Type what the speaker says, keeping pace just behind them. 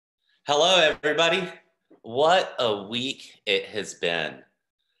Hello, everybody. What a week it has been.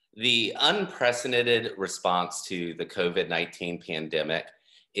 The unprecedented response to the COVID-19 pandemic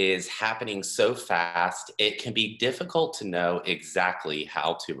is happening so fast, it can be difficult to know exactly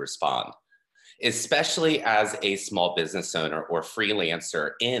how to respond, especially as a small business owner or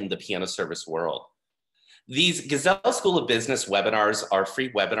freelancer in the piano service world. These Gazelle School of Business webinars are free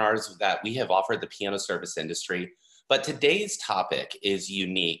webinars that we have offered the piano service industry, but today's topic is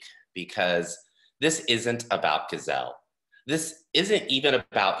unique because this isn't about Gazelle. This isn't even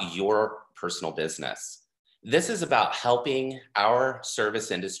about your personal business. This is about helping our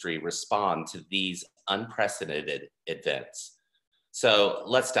service industry respond to these unprecedented events. So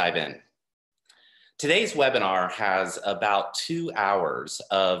let's dive in. Today's webinar has about 2 hours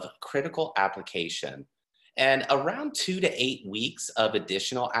of critical application and around 2 to 8 weeks of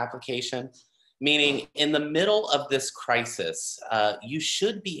additional application, meaning in the middle of this crisis, you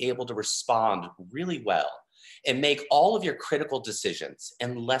should be able to respond really well and make all of your critical decisions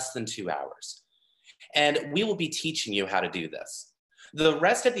in less than 2 hours. And we will be teaching you how to do this. The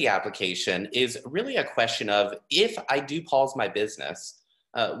rest of the application is really a question of, if I do pause my business,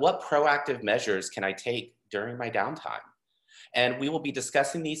 what proactive measures can I take during my downtime? And we will be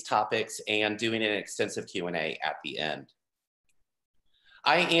discussing these topics and doing an extensive Q&A at the end.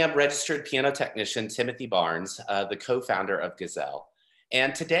 I am registered piano technician Timothy Barnes, the co-founder of Gazelle.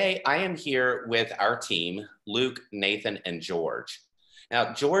 And today I am here with our team, Luke, Nathan, and George.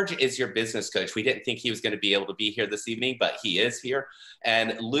 Now, George is your business coach. We didn't think he was going to be able to be here this evening, but he is here.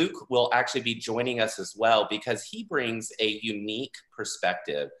 And Luke will actually be joining us as well because he brings a unique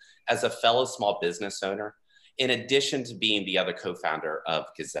perspective as a fellow small business owner, in addition to being the other co-founder of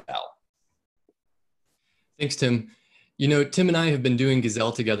Gazelle. Thanks, Tim. You know, Tim and I have been doing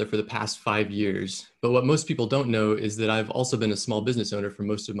Gazelle together for the past 5 years, but what most people don't know is that I've also been a small business owner for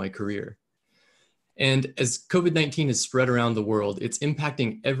most of my career. And as COVID-19 has spread around the world, it's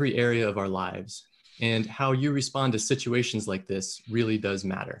impacting every area of our lives. And how you respond to situations like this really does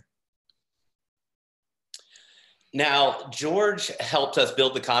matter. Now, George helped us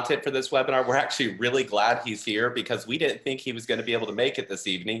build the content for this webinar. We're actually really glad he's here because we didn't think he was going to be able to make it this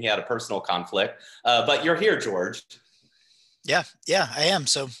evening. He had a personal conflict, but you're here, George. Yeah, I am.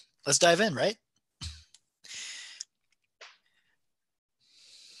 So let's dive in, right?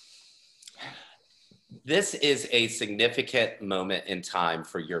 This is a significant moment in time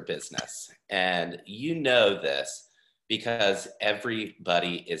for your business. And you know this because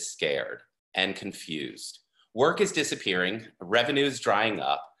everybody is scared and confused. Work is disappearing, revenue is drying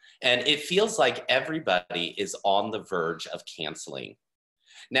up, and it feels like everybody is on the verge of canceling.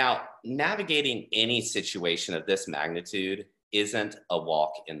 Now, navigating any situation of this magnitude isn't a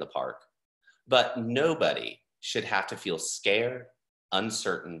walk in the park, but nobody should have to feel scared,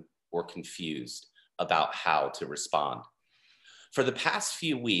 uncertain, or confused about how to respond. For the past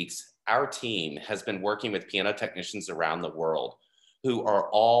few weeks, our team has been working with piano technicians around the world who are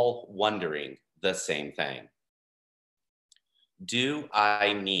all wondering the same thing. Do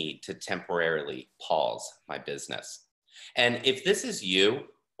I need to temporarily pause my business? And if this is you,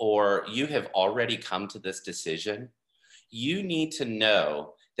 or you have already come to this decision, you need to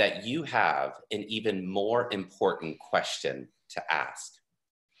know that you have an even more important question to ask.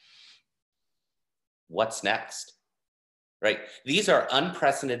 What's next? Right? These are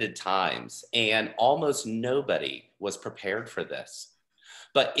unprecedented times, and almost nobody was prepared for this.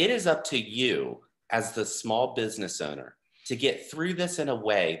 But it is up to you as the small business owner to get through this in a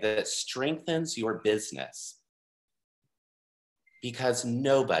way that strengthens your business, because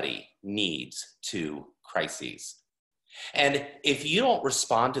nobody needs two crises. And if you don't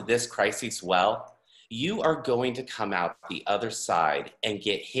respond to this crisis well, you are going to come out the other side and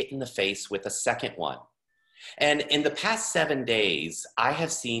get hit in the face with a second one. And in the past 7 days, I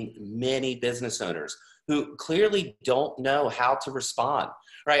have seen many business owners who clearly don't know how to respond,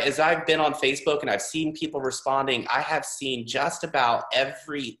 right? As I've been on Facebook and I've seen people responding, I have seen just about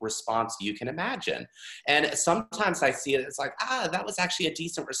every response you can imagine. And sometimes I see it, it's like, that was actually a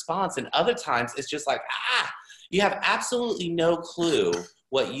decent response. And other times it's just like, you have absolutely no clue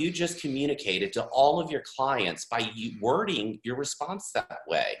what you just communicated to all of your clients by wording your response that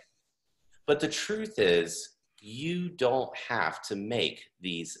way. But the truth is, you don't have to make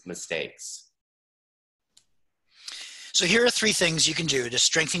these mistakes. So here are 3 things you can do to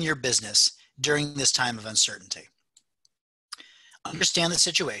strengthen your business during this time of uncertainty. Understand the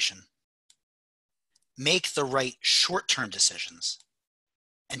situation, make the right short-term decisions,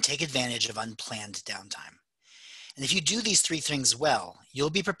 and take advantage of unplanned downtime. And if you do these 3 things well, you'll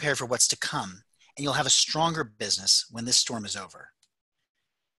be prepared for what's to come, and you'll have a stronger business when this storm is over.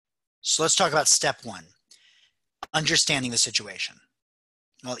 So let's talk about step one, understanding the situation.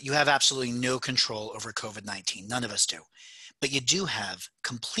 Well, you have absolutely no control over COVID-19. None of us do. But you do have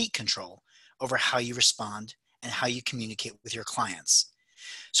complete control over how you respond and how you communicate with your clients.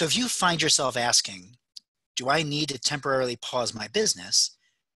 So if you find yourself asking, do I need to temporarily pause my business?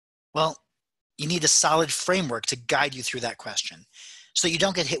 Well, you need a solid framework to guide you through that question so that you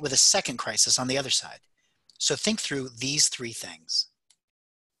don't get hit with a second crisis on the other side. So think through these three things: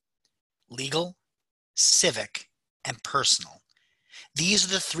 legal, civic, and personal. These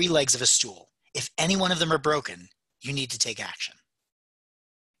are the three legs of a stool. If any one of them are broken, you need to take action.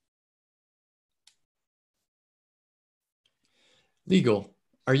 Legal.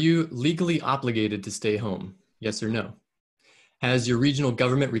 Are you legally obligated to stay home? Yes or no? Has your regional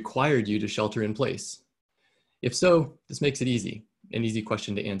government required you to shelter in place? If so, this makes it easy, an easy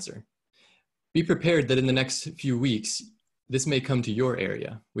question to answer. Be prepared that in the next few weeks, this may come to your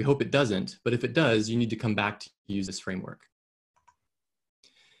area. We hope it doesn't, but if it does, you need to come back to use this framework.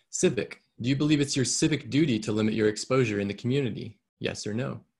 Civic. Do you believe it's your civic duty to limit your exposure in the community? Yes or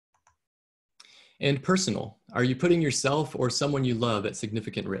no? And personal. Are you putting yourself or someone you love at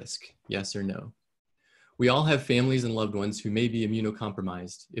significant risk? Yes or no? We all have families and loved ones who may be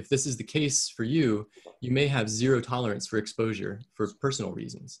immunocompromised. If this is the case for you, you may have zero tolerance for exposure for personal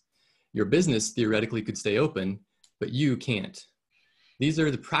reasons. Your business theoretically could stay open, but you can't. These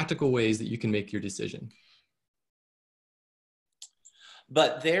are the practical ways that you can make your decision.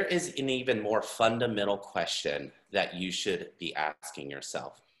 But there is an even more fundamental question that you should be asking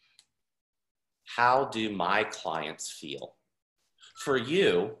yourself. How do my clients feel? For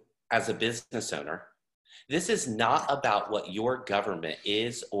you, as a business owner, this is not about what your government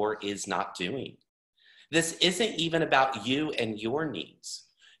is or is not doing. This isn't even about you and your needs.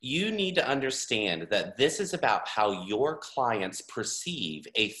 You need to understand that this is about how your clients perceive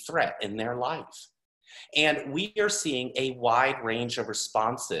a threat in their life. And we are seeing a wide range of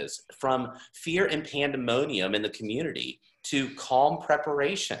responses, from fear and pandemonium in the community to calm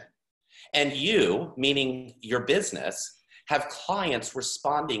preparation. And you, meaning your business, have clients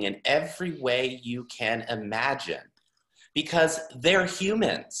responding in every way you can imagine because they're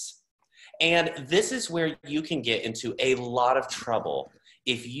humans. And this is where you can get into a lot of trouble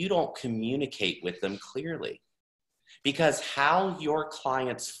if you don't communicate with them clearly. Because how your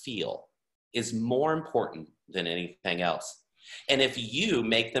clients feel is more important than anything else. And if you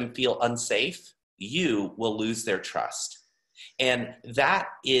make them feel unsafe, you will lose their trust. And that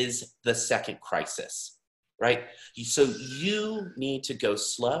is the second crisis, right? So you need to go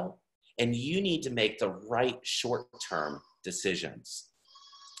slow and you need to make the right short-term decisions.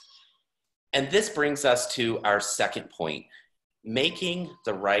 And this brings us to our second point. Making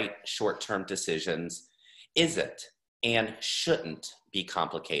the right short-term decisions isn't and shouldn't be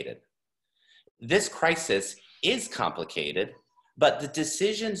complicated. This crisis is complicated, but the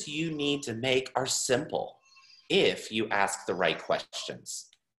decisions you need to make are simple if you ask the right questions.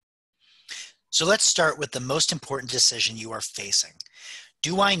 So let's start with the most important decision you are facing.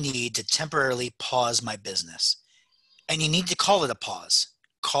 Do I need to temporarily pause my business? And you need to call it a pause.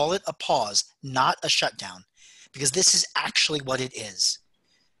 Call it a pause, not a shutdown, because this is actually what it is.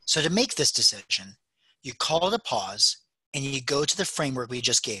 So to make this decision, you call it a pause and you go to the framework we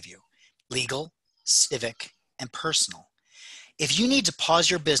just gave you: legal, civic, and personal. If you need to pause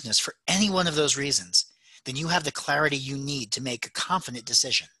your business for any one of those reasons, then you have the clarity you need to make a confident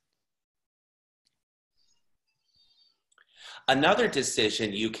decision. Another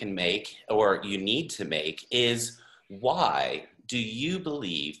decision you can make, or you need to make, is why do you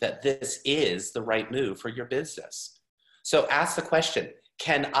believe that this is the right move for your business? So ask the question,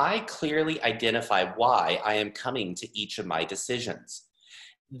 can I clearly identify why I am coming to each of my decisions?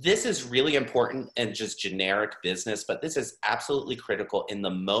 This is really important in just generic business, but this is absolutely critical in the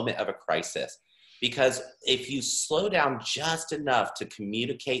moment of a crisis. Because if you slow down just enough to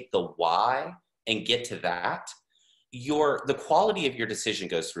communicate the why and get to that, the quality of your decision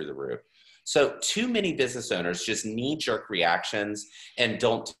goes through the roof. So too many business owners just knee-jerk reactions and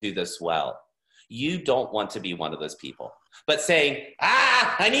don't do this well. You don't want to be one of those people. But saying,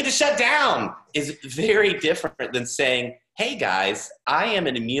 I need to shut down is very different than saying, hey guys, I am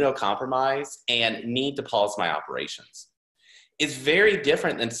an immunocompromised and need to pause my operations. It's very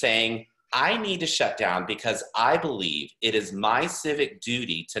different than saying, I need to shut down because I believe it is my civic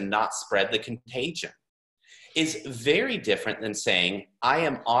duty to not spread the contagion. Is very different than saying, I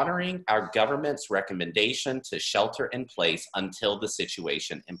am honoring our government's recommendation to shelter in place until the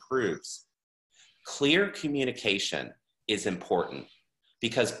situation improves. Clear communication is important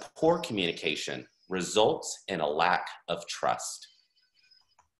because poor communication results in a lack of trust.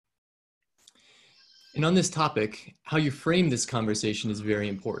 And on this topic, how you frame this conversation is very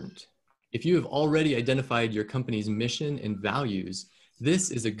important. If you have already identified your company's mission and values,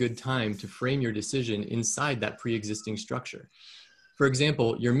 this is a good time to frame your decision inside that pre-existing structure. For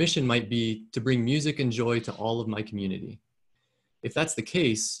example, your mission might be to bring music and joy to all of my community. If that's the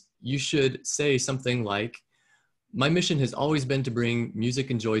case, you should say something like, my mission has always been to bring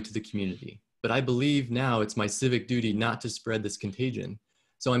music and joy to the community, but I believe now it's my civic duty not to spread this contagion.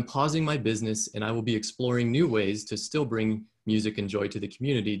 So I'm pausing my business and I will be exploring new ways to still bring music and joy to the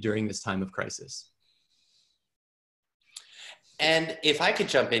community during this time of crisis. And if I could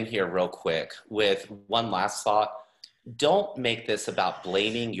jump in here real quick with one last thought, don't make this about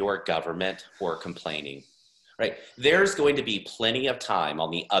blaming your government or complaining, right? There's going to be plenty of time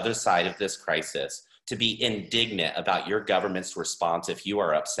on the other side of this crisis to be indignant about your government's response if you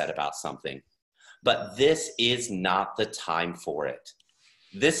are upset about something. But this is not the time for it.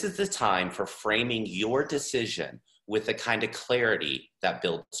 This is the time for framing your decision with the kind of clarity that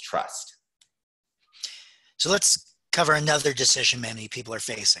builds trust. So let's cover another decision many people are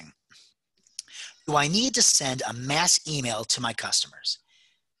facing. Do I need to send a mass email to my customers?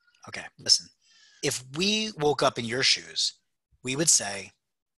 Okay, listen, if we woke up in your shoes, we would say,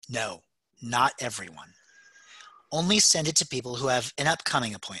 no, not everyone. Only send it to people who have an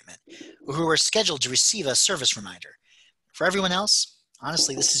upcoming appointment or who are scheduled to receive a service reminder. For everyone else,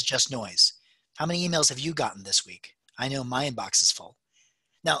 honestly, this is just noise. How many emails have you gotten this week? I know my inbox is full.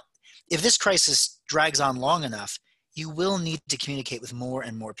 Now, if this crisis drags on long enough, you will need to communicate with more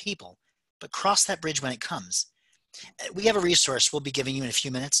and more people, but cross that bridge when it comes. We have a resource we'll be giving you in a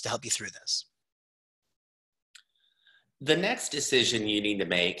few minutes to help you through this. The next decision you need to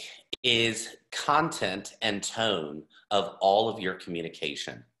make is content and tone of all of your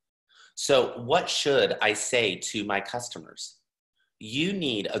communication. So what should I say to my customers? You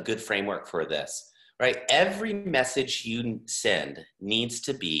need a good framework for this, right? Every message you send needs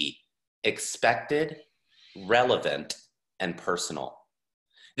to be expected, relevant, and personal.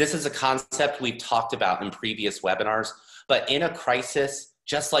 This is a concept we've talked about in previous webinars, but in a crisis,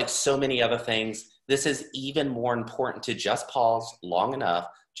 just like so many other things, this is even more important to just pause long enough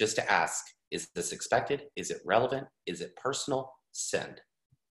just to ask, is this expected? Is it relevant? Is it personal? Send.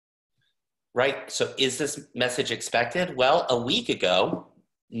 Right? So is this message expected? Well, a week ago,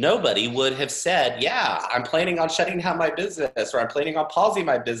 nobody would have said, yeah, I'm planning on shutting down my business, or I'm planning on pausing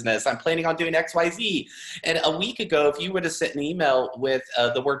my business. I'm planning on doing X, Y, Z. And a week ago, if you were to send an email with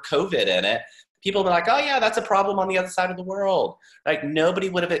the word COVID in it, people would be like, oh yeah, that's a problem on the other side of the world. Like nobody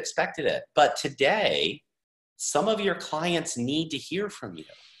would have expected it. But today, some of your clients need to hear from you.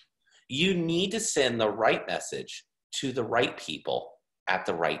 You need to send the right message to the right people at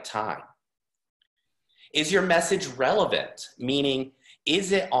the right time. Is your message relevant? Meaning,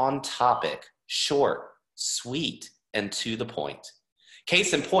 is it on topic, short, sweet, and to the point?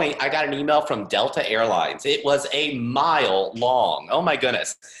 Case in point, I got an email from Delta Airlines. It was a mile long. Oh my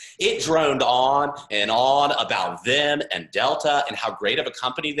goodness. It droned on and on about them and Delta and how great of a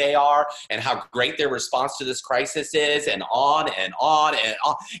company they are and how great their response to this crisis is, and on and on and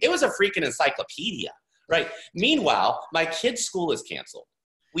on. It was a freaking encyclopedia, right? Meanwhile, my kid's school is canceled.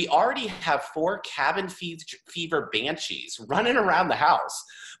 We already have 4 cabin fever banshees running around the house.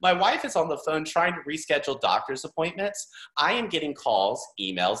 My wife is on the phone trying to reschedule doctor's appointments. I am getting calls,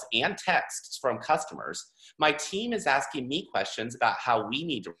 emails, and texts from customers. My team is asking me questions about how we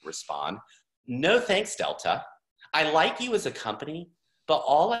need to respond. No thanks, Delta. I like you as a company, but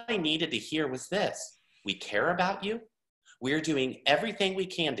all I needed to hear was this. We care about you. We're doing everything we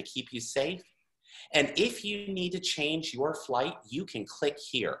can to keep you safe. And if you need to change your flight, you can click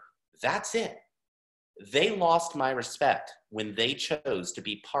here. That's it. They lost my respect when they chose to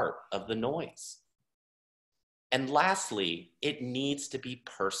be part of the noise. And lastly, it needs to be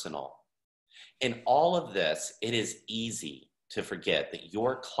personal. In all of this, it is easy to forget that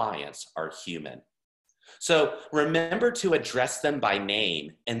your clients are human. So remember to address them by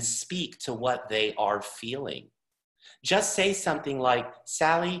name and speak to what they are feeling. Just say something like,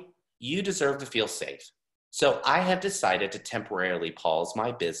 Sally, you deserve to feel safe. So I have decided to temporarily pause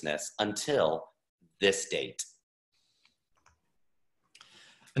my business until this date.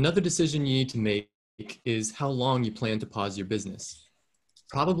 Another decision you need to make is how long you plan to pause your business.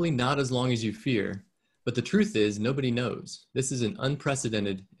 Probably not as long as you fear, but the truth is nobody knows. This is an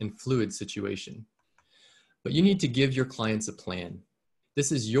unprecedented and fluid situation. But you need to give your clients a plan.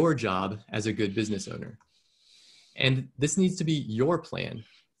 This is your job as a good business owner. And this needs to be your plan.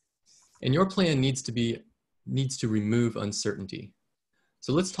 And your plan needs to remove uncertainty.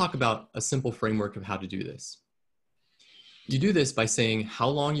 So let's talk about a simple framework of how to do this. You do this by saying how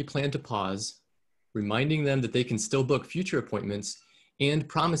long you plan to pause, reminding them that they can still book future appointments, and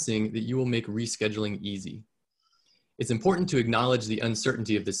promising that you will make rescheduling easy. It's important to acknowledge the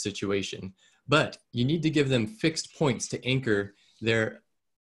uncertainty of this situation, but you need to give them fixed points to anchor their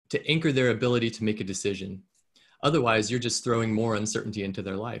ability to make a decision. Otherwise, you're just throwing more uncertainty into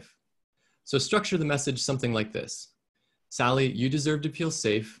their life. So structure the message something like this. Sally, you deserve to feel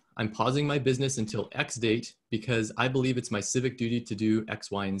safe. I'm pausing my business until X date because I believe it's my civic duty to do X,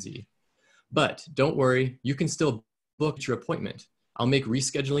 Y, and Z. But don't worry, you can still book your appointment. I'll make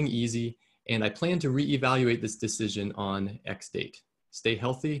rescheduling easy, and I plan to reevaluate this decision on X date. Stay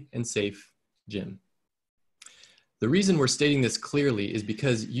healthy and safe, Jim. The reason we're stating this clearly is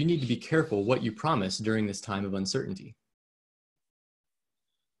because you need to be careful what you promise during this time of uncertainty.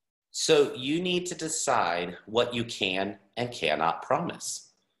 So you need to decide what you can and cannot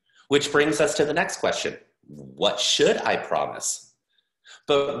promise. Which brings us to the next question. What should I promise?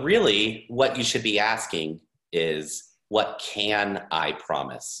 But really, what you should be asking is, what can I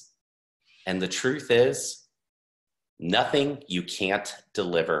promise? And the truth is, nothing you can't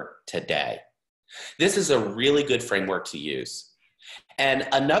deliver today. This is a really good framework to use. And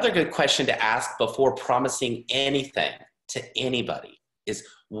another good question to ask before promising anything to anybody is,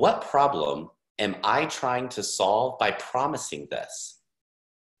 what problem am I trying to solve by promising this?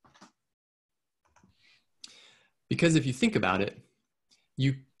 Because if you think about it,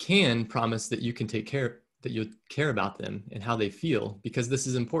 you can promise that you can that you'll care about them and how they feel, because this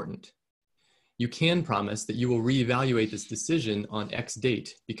is important. You can promise that you will reevaluate this decision on X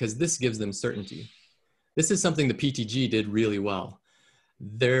date, because this gives them certainty. This is something the PTG did really well.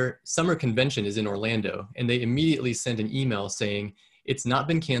 Their summer convention is in Orlando, and they immediately sent an email saying, it's not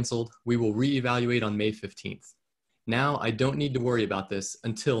been canceled. We will reevaluate on May 15th. Now I don't need to worry about this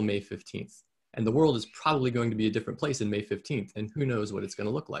until May 15th. And the world is probably going to be a different place in May 15th, and who knows what it's going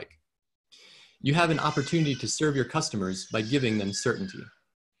to look like. You have an opportunity to serve your customers by giving them certainty.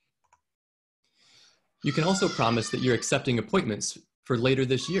 You can also promise that you're accepting appointments for later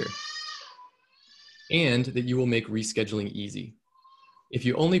this year, and that you will make rescheduling easy. If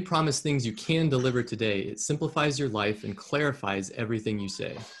you only promise things you can deliver today, it simplifies your life and clarifies everything you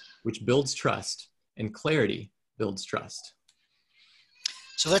say, which builds trust, and clarity builds trust.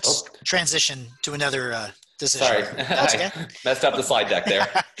 So let's transition to another decision. Sorry, That's okay. I messed up the slide deck there.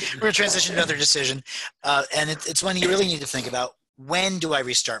 We're going to transition to another decision. And it's one you really need to think about. When do I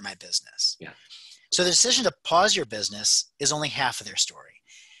restart my business? Yeah. So the decision to pause your business is only half of their story.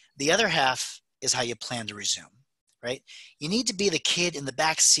 The other half is how you plan to resume, right? You need to be the kid in the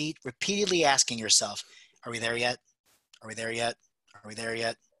back seat repeatedly asking yourself, are we there yet? Are we there yet? Are we there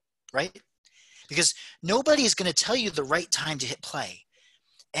yet? Right? Because nobody is going to tell you the right time to hit play.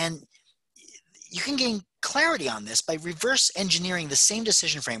 And you can gain clarity on this by reverse engineering the same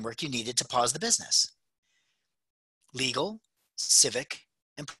decision framework you needed to pause the business. Legal, civic,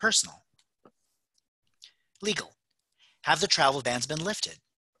 and personal. Legal. Have the travel bans been lifted?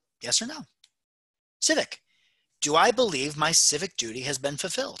 Yes or no? Civic. Do I believe my civic duty has been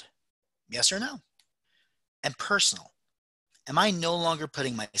fulfilled? Yes or no? And personal. Am I no longer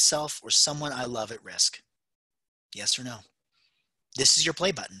putting myself or someone I love at risk? Yes or no? This is your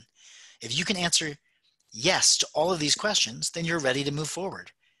play button. If you can answer yes to all of these questions, then you're ready to move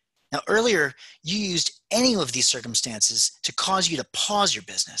forward. Now, earlier, you used any of these circumstances to cause you to pause your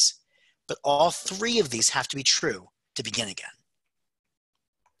business, but all three of these have to be true to begin again.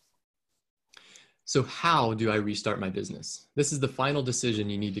 So how do I restart my business? This is the final decision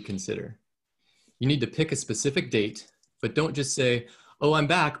you need to consider. You need to pick a specific date, but don't just say, oh, I'm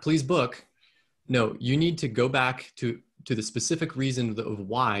back, please book. No, you need to go back to the specific reason of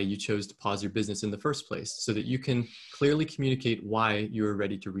why you chose to pause your business in the first place, so that you can clearly communicate why you are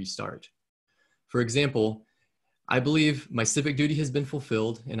ready to restart. For example, I believe my civic duty has been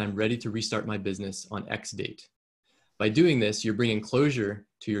fulfilled and I'm ready to restart my business on X date. By doing this, you're bringing closure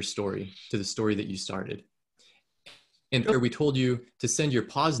to your story, to the story that you started. And earlier we told you to send your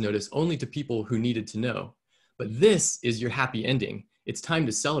pause notice only to people who needed to know. But this is your happy ending. It's time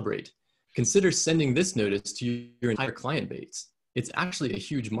to celebrate. Consider sending this notice to your entire client base. It's actually a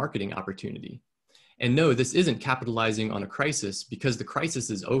huge marketing opportunity. And no, this isn't capitalizing on a crisis, because the crisis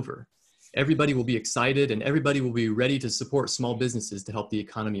is over. Everybody will be excited and everybody will be ready to support small businesses to help the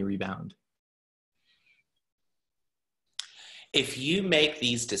economy rebound. If you make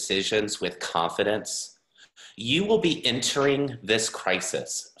these decisions with confidence, you will be entering this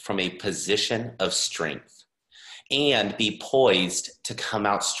crisis from a position of strength and be poised to come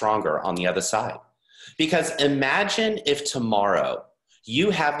out stronger on the other side. Because imagine if tomorrow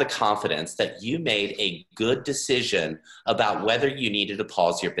you have the confidence that you made a good decision about whether you needed to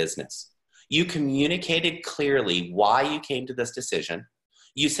pause your business. You communicated clearly why you came to this decision.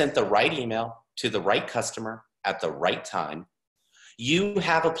 You sent the right email to the right customer at the right time. You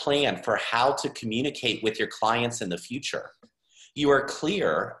have a plan for how to communicate with your clients in the future. You are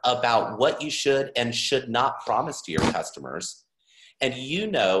clear about what you should and should not promise to your customers. And you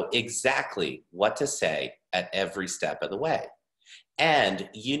know exactly what to say at every step of the way. And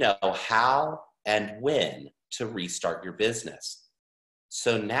you know how and when to restart your business.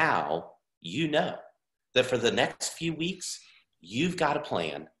 So now you know that for the next few weeks, you've got a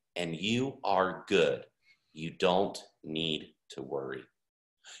plan and you are good. You don't need to worry.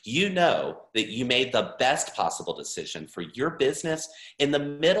 You know that you made the best possible decision for your business in the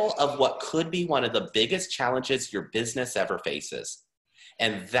middle of what could be one of the biggest challenges your business ever faces.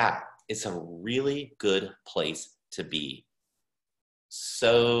 And that is a really good place to be.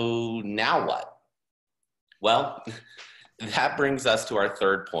 So now what? Well, that brings us to our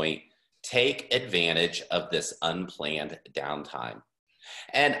third point. Take advantage of this unplanned downtime.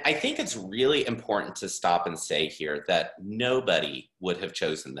 And I think it's really important to stop and say here that nobody would have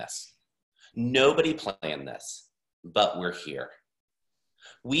chosen this. Nobody planned this, but we're here.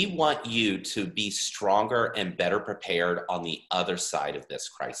 We want you to be stronger and better prepared on the other side of this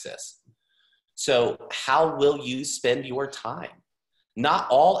crisis. So how will you spend your time? Not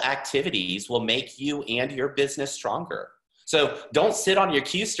all activities will make you and your business stronger. So don't sit on your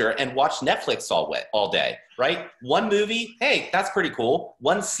Qster and watch Netflix all day, right? One movie, hey, that's pretty cool.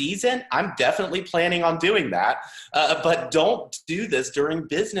 One season, I'm definitely planning on doing that. But don't do this during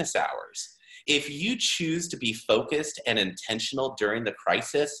business hours. If you choose to be focused and intentional during the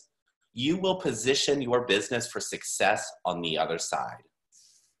crisis, you will position your business for success on the other side.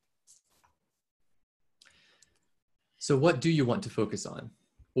 So what do you want to focus on?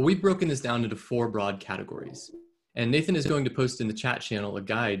 Well, we've broken this down into 4 broad categories. And Nathan is going to post in the chat channel a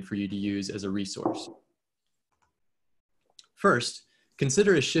guide for you to use as a resource. First,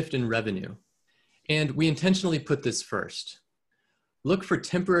 consider a shift in revenue. And we intentionally put this first. Look for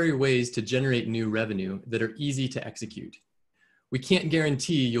temporary ways to generate new revenue that are easy to execute. We can't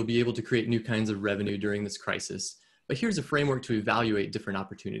guarantee you'll be able to create new kinds of revenue during this crisis, but here's a framework to evaluate different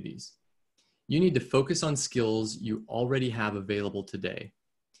opportunities. You need to focus on skills you already have available today.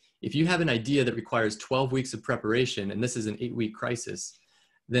 If you have an idea that requires 12 weeks of preparation, and this is an 8-week crisis,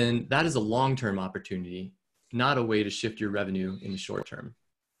 then that is a long-term opportunity, not a way to shift your revenue in the short term.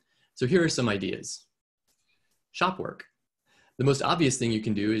 So here are some ideas. Shop work. The most obvious thing you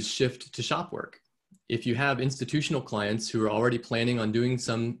can do is shift to shop work. If you have institutional clients who are already planning on doing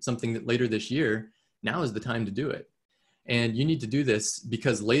something that later this year, now is the time to do it. And you need to do this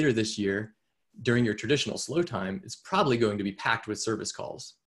because later this year, during your traditional slow time, it's probably going to be packed with service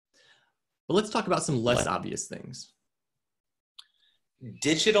calls. But let's talk about some less obvious things.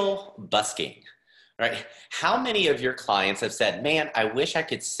 Digital busking, right? How many of your clients have said, man, I wish I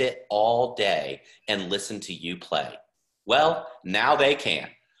could sit all day and listen to you play? Well, now they can.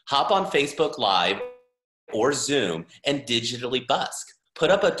 Hop on Facebook Live or Zoom and digitally busk. Put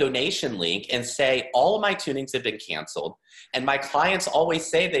up a donation link and say, all of my tunings have been canceled. And my clients always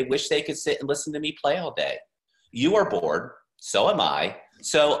say they wish they could sit and listen to me play all day. You are bored, so am I.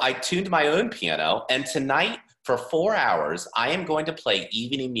 So I tuned my own piano, and tonight for 4 hours, I am going to play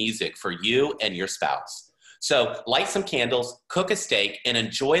evening music for you and your spouse. So light some candles, cook a steak, and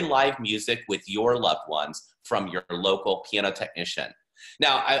enjoy live music with your loved ones from your local piano technician.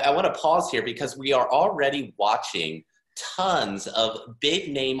 Now, I want to pause here because we are already watching tons of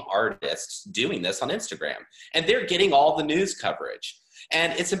big name artists doing this on Instagram, and they're getting all the news coverage.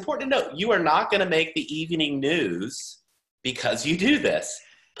 And it's important to note, you are not going to make the evening news because you do this,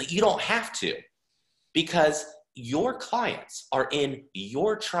 but you don't have to, because your clients are in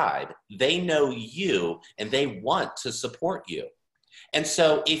your tribe. They know you and they want to support you. And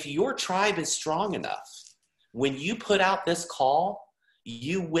so if your tribe is strong enough, when you put out this call,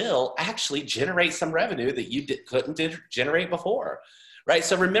 you will actually generate some revenue that you couldn't generate before, right?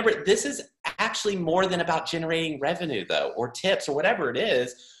 So remember, this is actually more than about generating revenue though, or tips or whatever it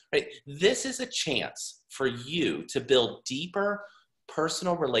is, right? This is a chance for you to build deeper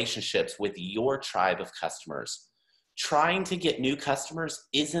personal relationships with your tribe of customers. Trying to get new customers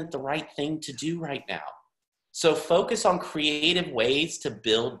isn't the right thing to do right now. So focus on creative ways to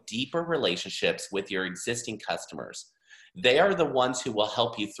build deeper relationships with your existing customers. They are the ones who will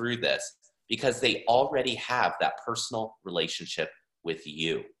help you through this because they already have that personal relationship with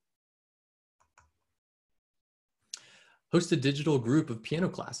you. Host a digital group of piano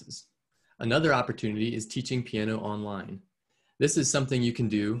classes. Another opportunity is teaching piano online. This is something you can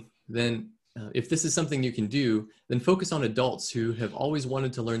do, then If this is something you can do, then focus on adults who have always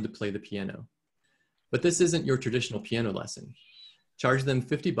wanted to learn to play the piano. But this isn't your traditional piano lesson. Charge them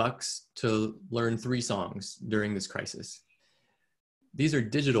 $50 to learn 3 songs during this crisis. These are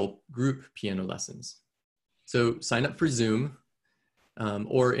digital group piano lessons. So sign up for Zoom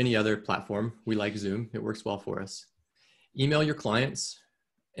or any other platform. We like Zoom, it works well for us. Email your clients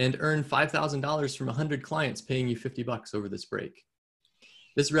and earn $5,000 from 100 clients paying you $50 over this break.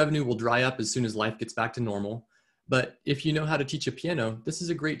 This revenue will dry up as soon as life gets back to normal, but if you know how to teach a piano, this is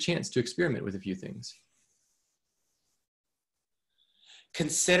a great chance to experiment with a few things.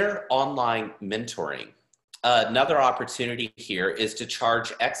 Consider online mentoring. Another opportunity here is to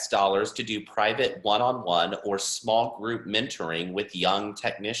charge X dollars to do private one-on-one or small group mentoring with young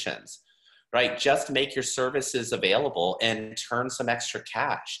technicians, right? Just make your services available and turn some extra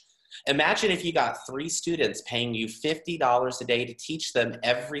cash. Imagine if you got 3 students paying you $50 a day to teach them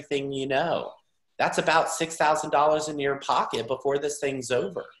everything you know. That's about $6,000 in your pocket before this thing's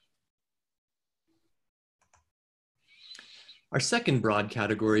over. Our second broad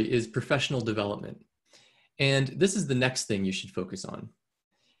category is professional development. And this is the next thing you should focus on.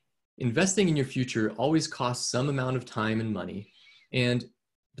 Investing in your future always costs some amount of time and money,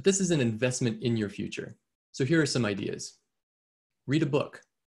 but this is an investment in your future. So here are some ideas. Read a book.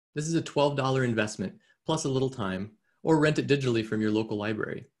 This is a $12 investment plus a little time, or rent it digitally from your local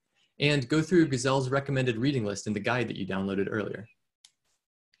library. And go through Gazelle's recommended reading list in the guide that you downloaded earlier.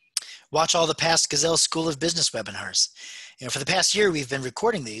 Watch all the past Gazelle School of Business webinars. For the past year, we've been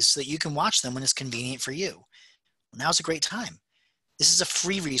recording these so that you can watch them when it's convenient for you. Well, now's a great time. This is a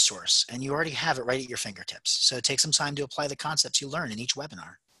free resource, and you already have it right at your fingertips. So take some time to apply the concepts you learn in each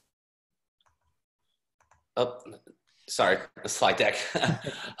webinar. Oh, sorry, the slide deck.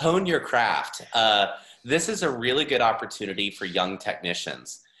 Hone your craft. This is a really good opportunity for young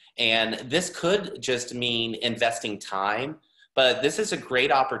technicians. And this could just mean investing time, but this is a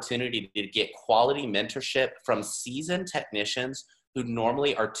great opportunity to get quality mentorship from seasoned technicians who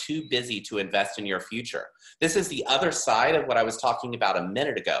normally are too busy to invest in your future. This is the other side of what I was talking about a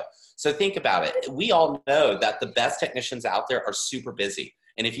minute ago. So think about it. We all know that the best technicians out there are super busy.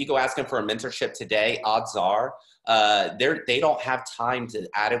 And if you go ask them for a mentorship today, odds are they don't have time to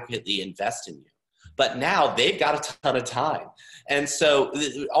adequately invest in you. But now they've got a ton of time. And so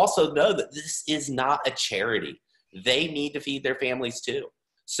also know that this is not a charity. They need to feed their families too.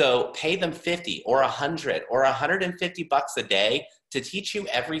 So pay them $50 or $100 or $150 a day to teach you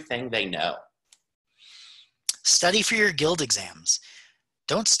everything they know. Study for your guild exams.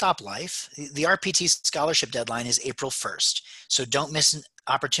 Don't stop life. The RPT scholarship deadline is April 1st. So don't miss an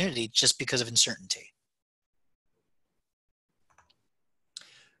opportunity just because of uncertainty.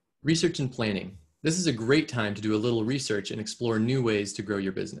 Research and planning. This is a great time to do a little research and explore new ways to grow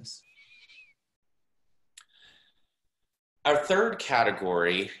your business. Our third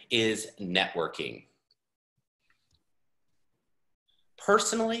category is networking.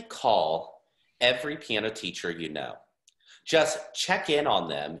 Personally call every piano teacher you know. Just check in on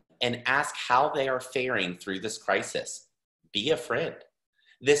them and ask how they are faring through this crisis. Be a friend.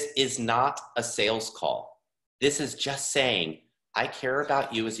 This is not a sales call. This is just saying, I care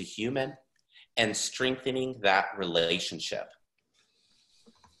about you as a human and strengthening that relationship.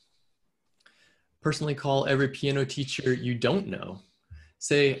 Personally call every piano teacher you don't know.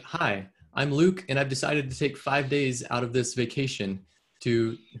 Say, hi, I'm Luke, and I've decided to take 5 days out of this vacation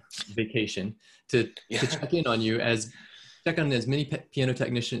to check in on you, check on as many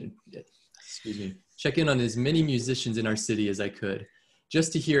check in on as many musicians in our city as I could,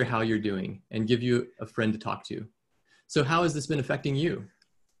 just to hear how you're doing and give you a friend to talk to. So how has this been affecting you?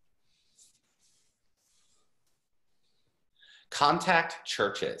 Contact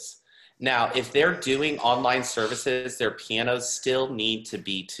churches. Now, if they're doing online services, their pianos still need to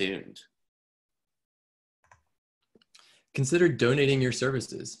be tuned. Consider donating your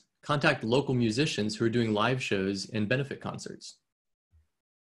services. Contact local musicians who are doing live shows and benefit concerts.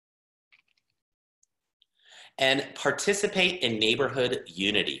 And participate in neighborhood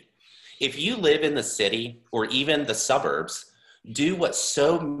unity. If you live in the city or even the suburbs, do what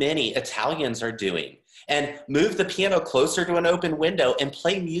so many Italians are doing and move the piano closer to an open window and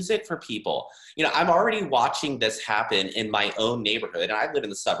play music for people. You know, I'm already watching this happen in my own neighborhood, and I live in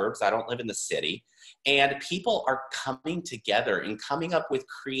the suburbs, I don't live in the city, and people are coming together and coming up with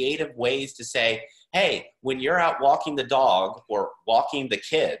creative ways to say, hey, when you're out walking the dog or walking the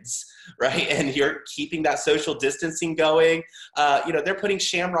kids, right, and you're keeping that social distancing going, they're putting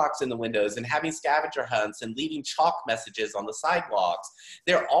shamrocks in the windows and having scavenger hunts and leaving chalk messages on the sidewalks.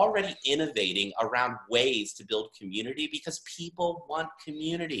 They're already innovating around ways to build community because people want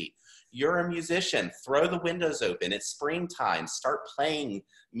community. you're a musician, throw the windows open. It's springtime, start playing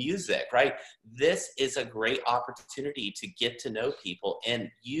music, right? This is a great opportunity to get to know people, and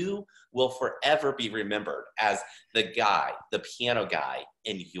you will forever be remembered as the guy, the piano guy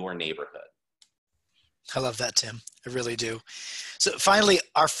in your neighborhood. I love that, Tim. I really do. So finally,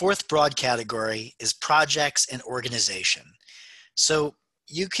 our fourth broad category is projects and organization. So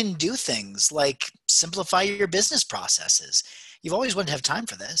you can do things like simplify your business processes. You've always wanted to have time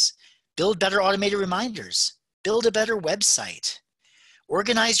for this. Build better automated reminders. Build a better website.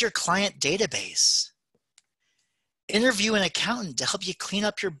 Organize your client database. Interview an accountant to help you clean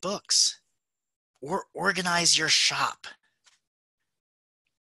up your books. Or organize your shop.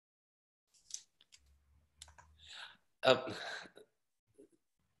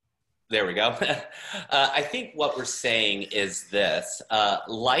 There we go. I think what we're saying is this.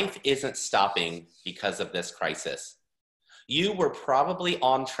 Life isn't stopping because of this crisis. You were probably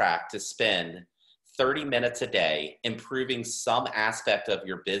on track to spend 30 minutes a day improving some aspect of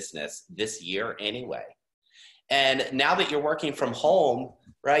your business this year anyway. And now that you're working from home,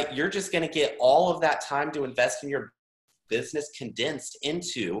 right, you're just going to get all of that time to invest in your business condensed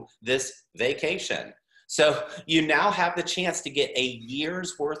into this vacation. So you now have the chance to get a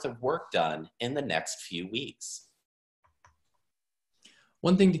year's worth of work done in the next few weeks.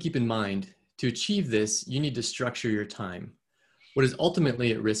 One thing to keep in mind, to achieve this, you need to structure your time. What is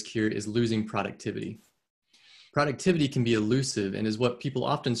ultimately at risk here is losing productivity. Productivity can be elusive and is what people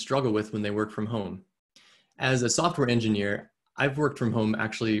often struggle with when they work from home. As a software engineer, I've worked from home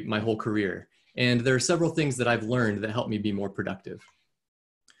actually my whole career, and there are several things that I've learned that help me be more productive.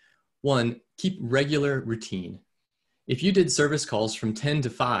 One, keep regular routine. If you did service calls from 10 to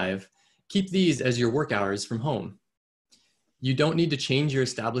 5, keep these as your work hours from home. You don't need to change your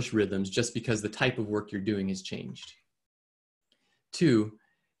established rhythms just because the type of work you're doing has changed. Two,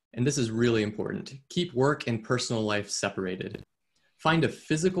 and this is really important, keep work and personal life separated. Find a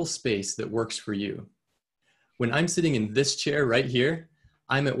physical space that works for you. When I'm sitting in this chair right here,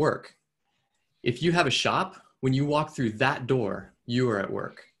 I'm at work. If you have a shop, when you walk through that door, you are at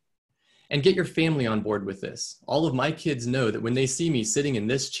work. And get your family on board with this. All of my kids know that when they see me sitting in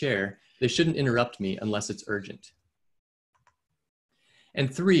this chair, they shouldn't interrupt me unless it's urgent.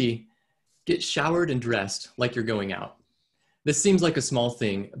 And three, get showered and dressed like you're going out. This seems like a small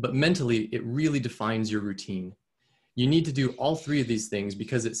thing, but mentally it really defines your routine. You need to do all three of these things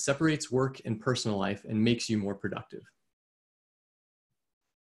because it separates work and personal life and makes you more productive.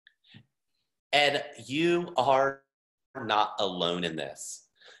 And you are not alone in this.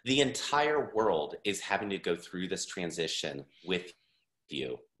 The entire world is having to go through this transition with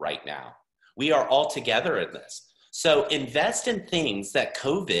you right now. We are all together in this. So invest in things that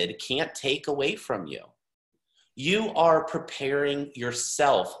COVID can't take away from you. You are preparing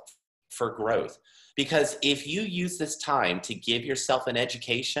yourself for growth, because if you use this time to give yourself an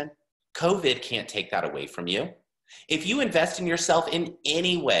education, COVID can't take that away from you. If you invest in yourself in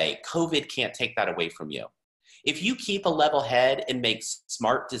any way, COVID can't take that away from you. If you keep a level head and make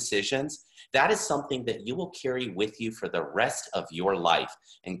smart decisions, that is something that you will carry with you for the rest of your life,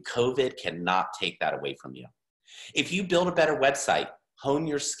 and COVID cannot take that away from you. If you build a better website, hone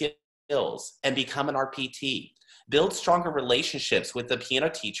your skills, and become an RPT, build stronger relationships with the piano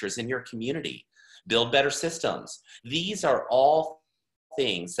teachers in your community, build better systems. These are all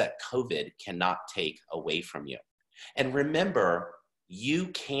things that COVID cannot take away from you. And remember, you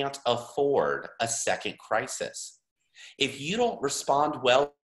can't afford a second crisis. If you don't respond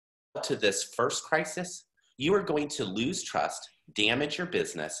well to this first crisis, you are going to lose trust, damage your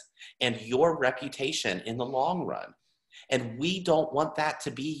business, and your reputation in the long run. And we don't want that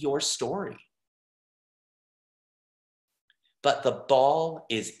to be your story. But the ball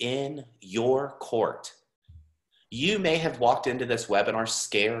is in your court. You may have walked into this webinar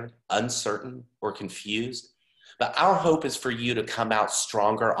scared, uncertain, or confused, but our hope is for you to come out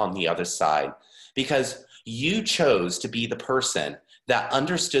stronger on the other side, because you chose to be the person that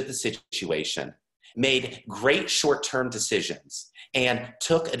understood the situation, made great short-term decisions, and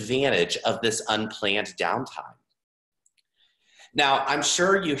took advantage of this unplanned downtime. Now, I'm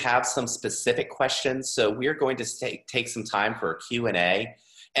sure you have some specific questions, so we're going to take some time for a Q&A.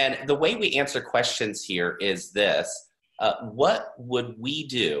 And the way we answer questions here is this: what would we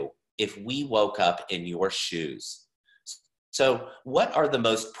do if we woke up in your shoes? So what are the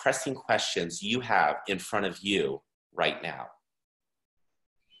most pressing questions you have in front of you right now?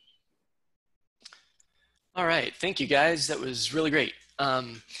 All right, thank you guys. That was really great.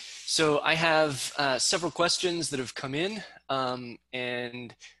 So I have several questions that have come in,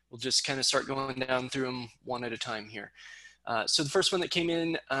 and we'll just kind of start going down through them one at a time here. So the first one that came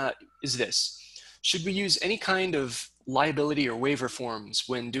in is this. Should we use any kind of liability or waiver forms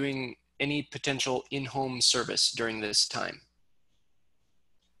when doing any potential in-home service during this time?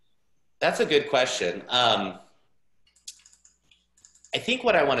 That's a good question. I think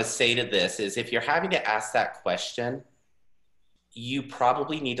what I want to say to this is if you're having to ask that question, you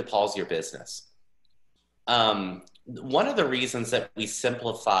probably need to pause your business. One of the reasons that we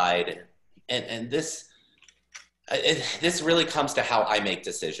simplified, and this really comes to how I make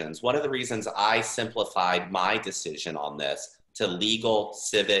decisions. One of the reasons I simplified my decision on this to legal,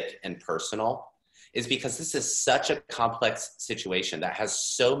 civic, and personal is because this is such a complex situation that has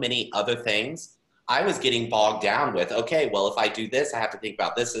so many other things. I was getting bogged down with, okay, well, if I do this, I have to think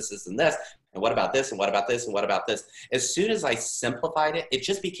about this, and this, and what about this, and what about this, and what about this? As soon as I simplified it, it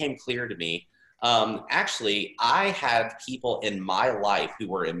just became clear to me. Actually, I had people in my life who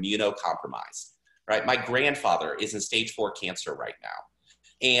were immunocompromised. Right? My grandfather is in stage 4 cancer right now.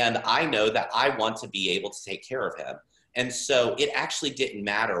 And I know that I want to be able to take care of him. And so it actually didn't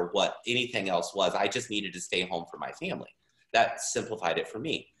matter what anything else was. I just needed to stay home for my family. That simplified it for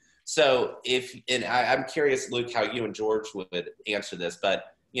me. So I'm curious, Luke, how you and George would answer this,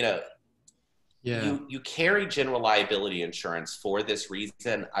 but yeah. You carry general liability insurance for this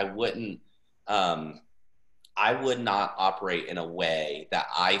reason. I would not operate in a way that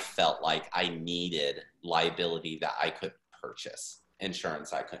I felt like I needed liability that I couldn't purchase,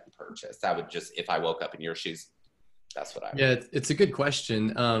 insurance I couldn't purchase. That would just, if I woke up in your shoes, that's what I would. Yeah, it's a good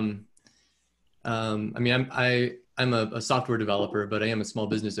question. I mean, I'm a software developer, but I am a small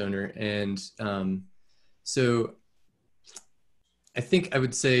business owner. And so I think I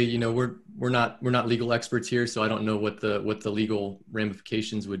would say, we're not legal experts here, so I don't know what the legal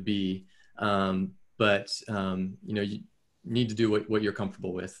ramifications would be. But you need to do what you're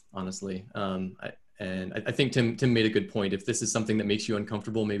comfortable with, honestly. I think Tim made a good point. If this is something that makes you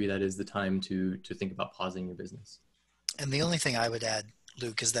uncomfortable, maybe that is the time to think about pausing your business. And the only thing I would add,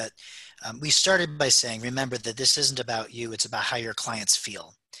 Luke, is that we started by saying, remember that this isn't about you, it's about how your clients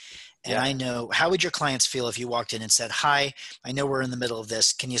feel. And I know, how would your clients feel if you walked in and said, hi, I know we're in the middle of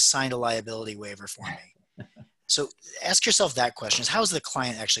this. Can you sign a liability waiver for me? So ask yourself that question, is how is the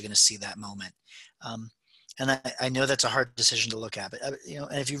client actually going to see that moment? And I know that's a hard decision to look at, but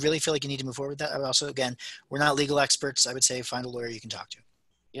and if you really feel like you need to move forward with that, I would also, again, we're not legal experts. I would say find a lawyer you can talk to.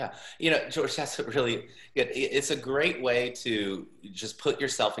 Yeah. George, that's really good. It's a great way to just put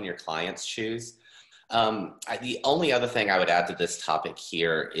yourself in your client's shoes. The only other thing I would add to this topic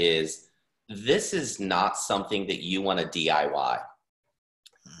here is this is not something that you want to DIY.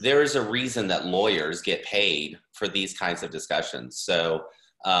 There is a reason that lawyers get paid for these kinds of discussions. So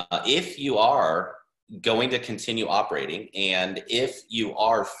if you are going to continue operating, and if you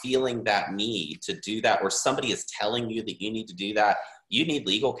are feeling that need to do that, or somebody is telling you that you need to do that, you need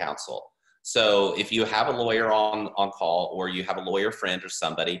legal counsel. So if you have a lawyer on call, or you have a lawyer friend or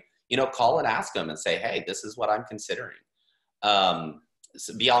somebody, call and ask them and say, hey, this is what I'm considering.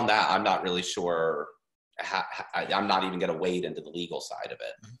 So beyond that, I'm not really sure. I'm not even going to wade into the legal side of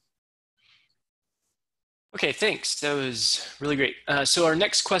it. Okay, thanks. That was really great. So our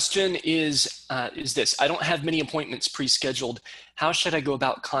next question is this. I don't have many appointments pre-scheduled. How should I go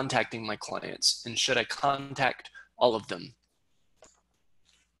about contacting my clients? And should I contact all of them?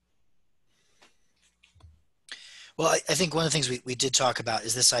 Well, I think one of the things we did talk about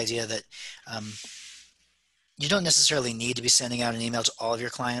is this idea that you don't necessarily need to be sending out an email to all of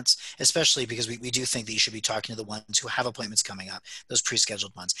your clients, especially because we do think that you should be talking to the ones who have appointments coming up, those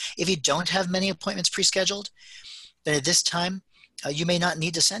pre-scheduled ones. If you don't have many appointments pre-scheduled, then at this time, you may not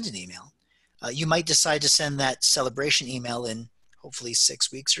need to send an email. You might decide to send that celebration email in hopefully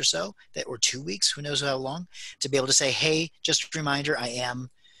 6 weeks or so, or 2 weeks, who knows how long, to be able to say, hey, just a reminder, I am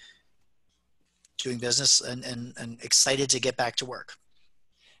doing business and excited to get back to work.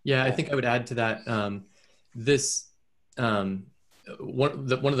 Yeah, I think I would add to that. One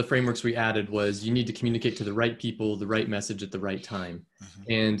of the frameworks we added was you need to communicate to the right people, the right message at the right time.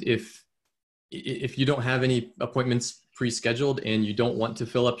 Mm-hmm. And if you don't have any appointments pre-scheduled and you don't want to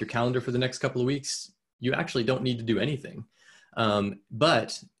fill up your calendar for the next couple of weeks, you actually don't need to do anything.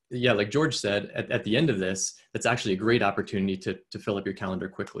 But yeah, like George said, at the end of this, that's actually a great opportunity to fill up your calendar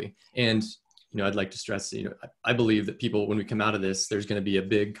quickly. And I'd like to stress, I believe that people, when we come out of this, there's going to be a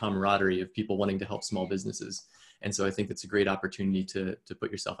big camaraderie of people wanting to help small businesses. And so I think it's a great opportunity to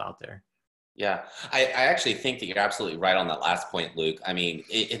put yourself out there. Yeah, I actually think that you're absolutely right on that last point, Luke. I mean,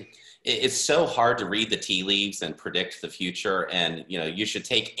 it's so hard to read the tea leaves and predict the future. And, you should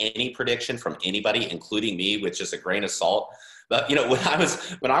take any prediction from anybody, including me, with just a grain of salt. But,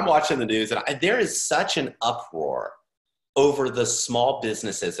 when I'm watching the news, and there is such an uproar over the small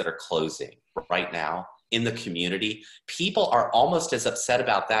businesses that are closing right now in the community. People are almost as upset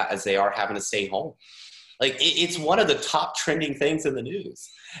about that as they are having to stay home. Like it's one of the top trending things in the news.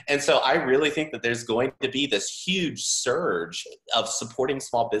 And so I really think that there's going to be this huge surge of supporting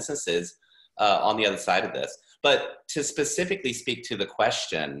small businesses on the other side of this. But to specifically speak to the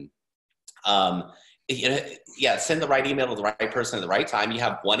question, send the right email to the right person at the right time. You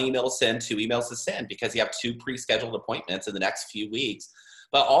have one email to send, two emails to send, because you have 2 pre-scheduled appointments in the next few weeks.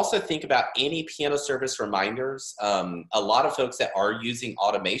 But also think about any piano service reminders. A lot of folks that are using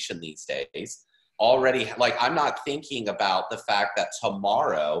automation these days already, like, I'm not thinking about the fact that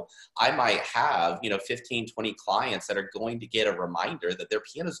tomorrow I might have, 15, 20 clients that are going to get a reminder that their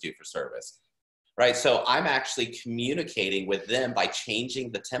piano's due for service. Right. So I'm actually communicating with them by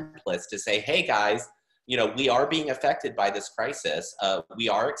changing the templates to say, hey guys, we are being affected by this crisis. We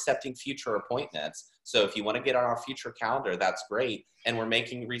are accepting future appointments. So if you want to get on our future calendar, that's great. And we're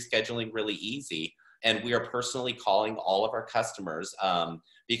making rescheduling really easy. And we are personally calling all of our customers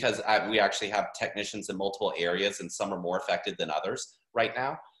because we actually have technicians in multiple areas, and some are more affected than others right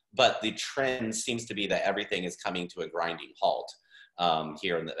now. But the trend seems to be that everything is coming to a grinding halt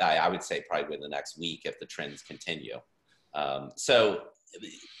here in I would say probably in the next week if the trends continue. So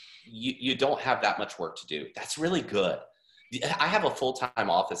you don't have that much work to do. That's really good. I have a full-time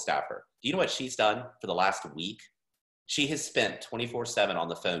office staffer. Do you know what she's done for the last week? She has spent 24/7 on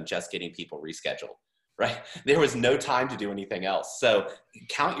the phone just getting people rescheduled, right? There was no time to do anything else. So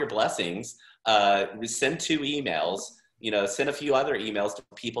count your blessings, send 2 emails, send a few other emails to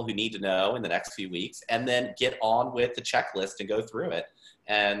people who need to know in the next few weeks, and then get on with the checklist and go through it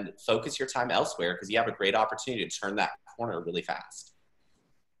and focus your time elsewhere, because you have a great opportunity to turn that corner really fast.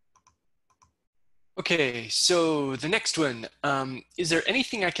 Okay, so the next one, is there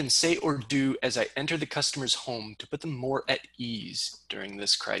anything I can say or do as I enter the customer's home to put them more at ease during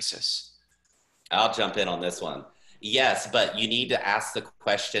this crisis? I'll jump in on this one. Yes, but you need to ask the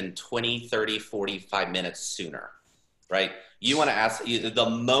question 20, 30, 45 minutes sooner, right? You want to ask the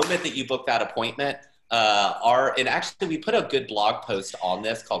moment that you book that appointment. And actually we put a good blog post on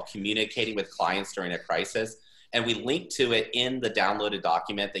this called Communicating with Clients During a Crisis. And we link to it in the downloaded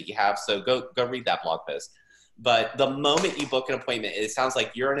document that you have. So go read that blog post. But the moment you book an appointment, it sounds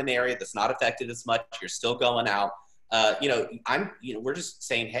like you're in an area that's not affected as much. You're still going out. We're just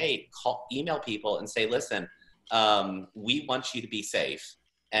saying, hey, email people and say, listen, we want you to be safe.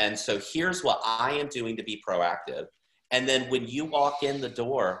 And so here's what I am doing to be proactive. And then when you walk in the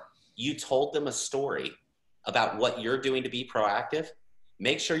door, you told them a story about what you're doing to be proactive.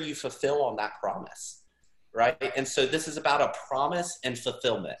 Make sure you fulfill on that promise. Right? And so this is about a promise and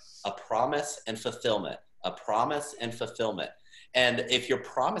fulfillment, a promise and fulfillment, a promise and fulfillment. And if you're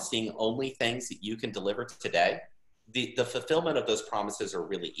promising only things that you can deliver today, the fulfillment of those promises are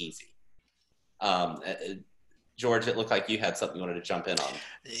really easy. George, it looked like you had something you wanted to jump in on.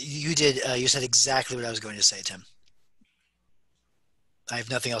 You did. You said exactly what I was going to say, Tim. I have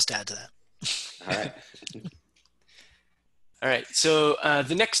nothing else to add to that. All right. All right, so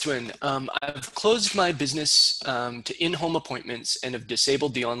the next one, I've closed my business to in-home appointments and have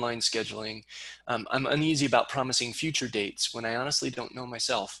disabled the online scheduling. I'm uneasy about promising future dates when I honestly don't know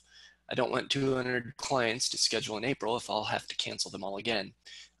myself. I don't want 200 clients to schedule in April if I'll have to cancel them all again.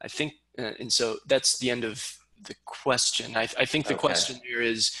 I think, and so that's the end of the question. I think the question here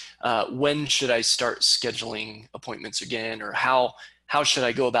is, when should I start scheduling appointments again, or how should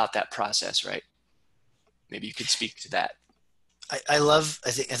I go about that process, right? Maybe you could speak to that. I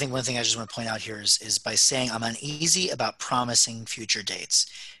think one thing I just want to point out here is by saying I'm uneasy about promising future dates.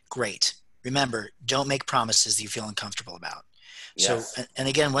 Great. Remember, don't make promises that you feel uncomfortable about. Yes. So, and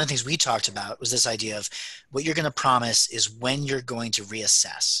again, one of the things we talked about was this idea of what you're going to promise is when you're going to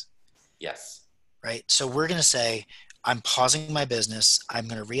reassess. Yes. Right. So we're going to say, I'm pausing my business. I'm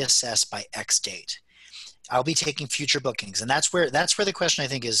going to reassess by X date. I'll be taking future bookings. And that's where the question I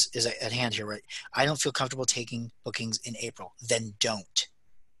think is at hand here, right? I don't feel comfortable taking bookings in April. Then don't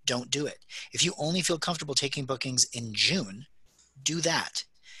do it. If you only feel comfortable taking bookings in June, do that.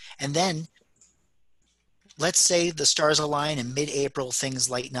 And then let's say the stars align and mid-April things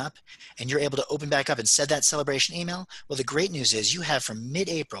lighten up and you're able to open back up and send that celebration email. Well, the great news is you have from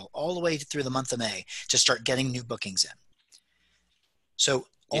mid-April all the way through the month of May to start getting new bookings in. So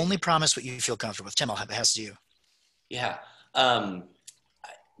only promise what you feel comfortable with. Tim, I'll pass to you. Yeah. I'm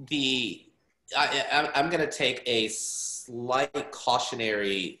going to take a slight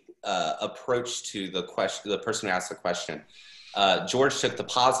cautionary approach to the question, the person who asked the question. George took the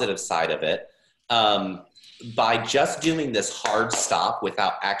positive side of it. By just doing this hard stop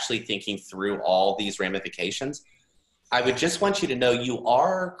without actually thinking through all these ramifications, I would just want you to know you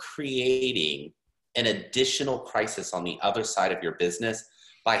are creating an additional crisis on the other side of your business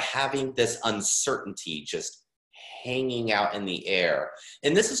by having this uncertainty just hanging out in the air.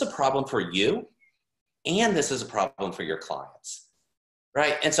 And this is a problem for you, and this is a problem for your clients,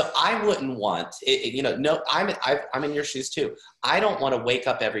 right? And so I wouldn't want, no, I'm in your shoes too. I don't want to wake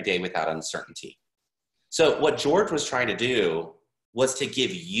up every day without uncertainty. So what George was trying to do was to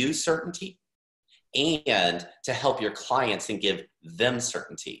give you certainty and to help your clients and give them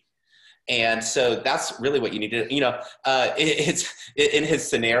certainty. And so that's really what you need to, it's in his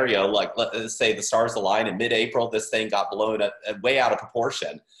scenario, like let's say the stars align in mid-April, this thing got blown way out of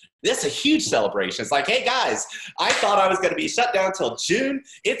proportion. This is a huge celebration. It's like, hey guys, I thought I was going to be shut down till June.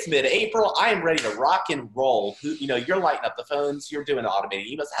 It's mid-April. I am ready to rock and roll. You're lighting up the phones. You're doing automated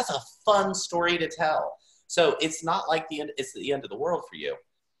emails. That's a fun story to tell. So it's not like it's the end of the world for you.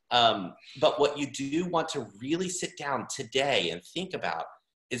 But what you do want to really sit down today and think about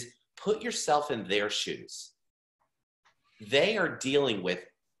is put yourself in their shoes. They are dealing with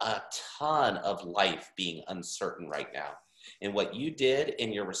a ton of life being uncertain right now. And what you did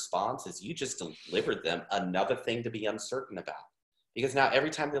in your response is you just delivered them another thing to be uncertain about. Because now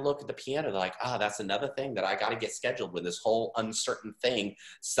every time they look at the piano, they're like, that's another thing that I got to get scheduled when this whole uncertain thing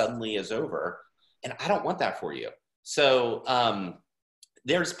suddenly is over. And I don't want that for you. So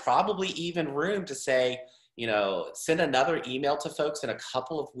there's probably even room to say, send another email to folks in a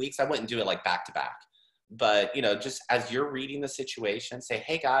couple of weeks. I wouldn't do it like back to back, but just as you're reading the situation, say,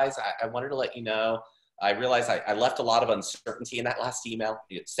 hey guys, I wanted to let you know, I realized I left a lot of uncertainty in that last email.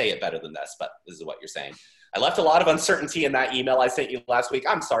 You say it better than this, but this is what you're saying. I left a lot of uncertainty in that email I sent you last week.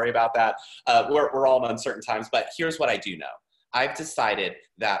 I'm sorry about that. We're all in uncertain times, but here's what I do know. I've decided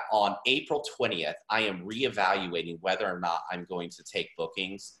that on April 20th, I am reevaluating whether or not I'm going to take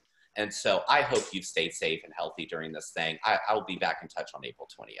bookings. And so I hope you've stayed safe and healthy during this thing. I'll be back in touch on April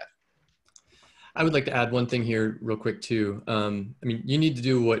 20th. I would like to add one thing here real quick too. You need to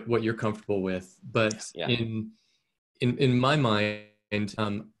do what you're comfortable with, but yeah. in my mind,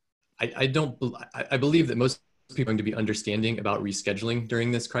 I believe that most people are going to be understanding about rescheduling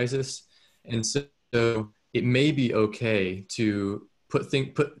during this crisis. And so it may be okay to put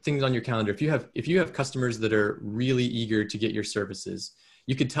things on your calendar. If you have customers that are really eager to get your services,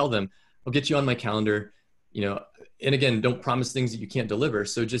 you could tell them, I'll get you on my calendar, and again, don't promise things that you can't deliver.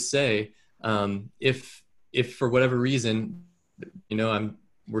 So just say, if for whatever reason,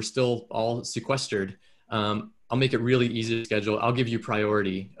 we're still all sequestered, I'll make it really easy to schedule. I'll give you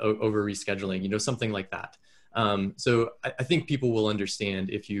priority over rescheduling, something like that. So I think people will understand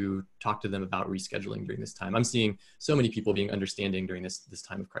if you talk to them about rescheduling during this time. I'm seeing so many people being understanding during this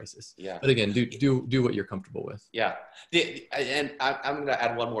time of crisis. Yeah. But again, do what you're comfortable with. Yeah. And I'm going to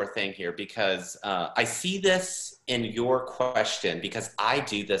add one more thing here because I see this in your question because I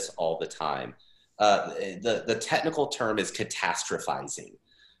do this all the time. The technical term is catastrophizing,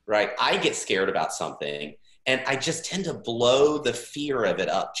 right? I get scared about something and I just tend to blow the fear of it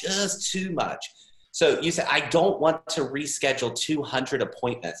up just too much. So you said, I don't want to reschedule 200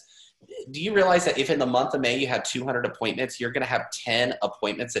 appointments. Do you realize that if in the month of May you had 200 appointments, you're going to have 10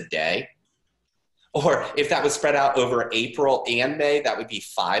 appointments a day? Or if that was spread out over April and May, that would be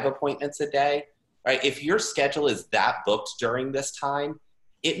 5 appointments a day, right? If your schedule is that booked during this time,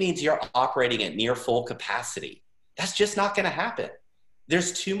 it means you're operating at near full capacity. That's just not going to happen.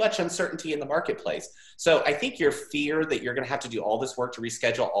 There's too much uncertainty in the marketplace. So I think your fear that you're going to have to do all this work to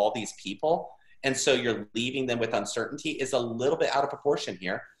reschedule all these people, and so you're leaving them with uncertainty is a little bit out of proportion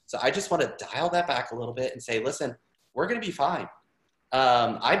here. So I just want to dial that back a little bit and say, listen, we're going to be fine.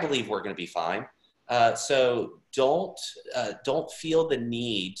 I believe we're going to be fine. So don't feel the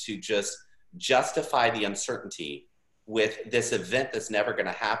need to just justify the uncertainty with this event that's never going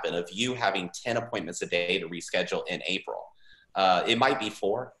to happen of you having 10 appointments a day to reschedule in April. It might be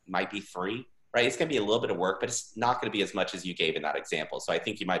 4, it might be 3, right? It's going to be a little bit of work, but it's not going to be as much as you gave in that example. So I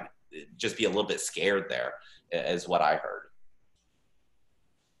think you might just be a little bit scared there is what I heard.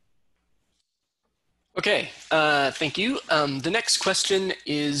 Okay, thank you. The next question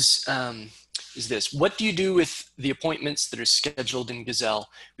is this. What do you do with the appointments that are scheduled in Gazelle?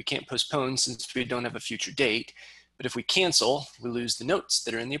 We can't postpone since we don't have a future date, but if we cancel, we lose the notes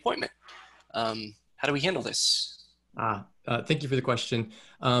that are in the appointment. How do we handle this? Thank you for the question.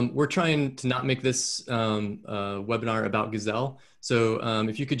 We're trying to not make this webinar about Gazelle. So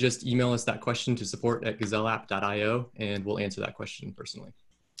if you could just email us that question to support@gazelleapp.io and we'll answer that question personally.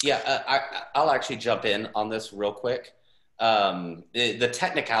 Yeah, I'll actually jump in on this real quick. The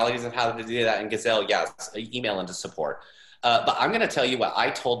technicalities of how to do that in Gazelle, yes, email into support. But I'm going to tell you what I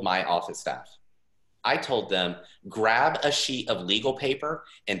told my office staff. I told them, grab a sheet of legal paper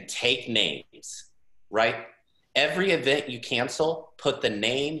and take names, right? Every event you cancel, put the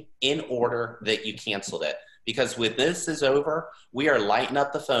name in order that you canceled it. Because when this is over, we are lighting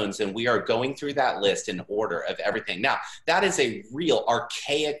up the phones and we are going through that list in order of everything. Now, that is a real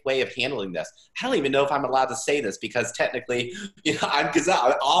archaic way of handling this. I don't even know if I'm allowed to say this because technically, I'm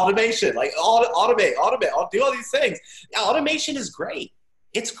Gazelle, automation, like automate, I'll do all these things. Now, automation is great.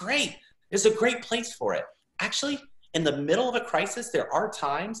 It's great. There's a great place for it. Actually, in the middle of a crisis, there are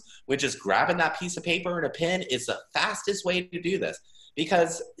times when just grabbing that piece of paper and a pen is the fastest way to do this.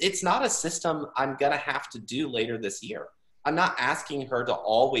 Because it's not a system I'm going to have to do later this year. I'm not asking her to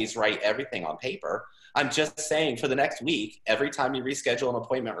always write everything on paper. I'm just saying for the next week, every time you reschedule an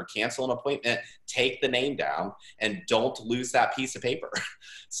appointment or cancel an appointment, take the name down and don't lose that piece of paper.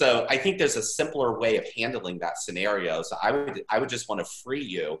 So I think there's a simpler way of handling that scenario. So I would just want to free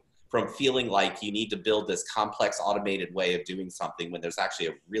you from feeling like you need to build this complex automated way of doing something when there's actually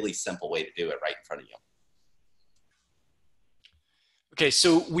a really simple way to do it right in front of you. Okay,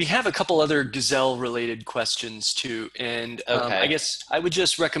 so we have a couple other Gazelle related questions too. And I guess I would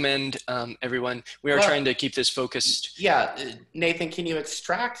just recommend everyone, we are trying to keep this focused. Yeah, Nathan, can you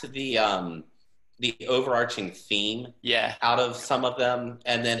extract the overarching theme out of some of them?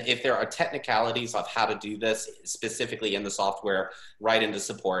 And then if there are technicalities of how to do this specifically in the software, write into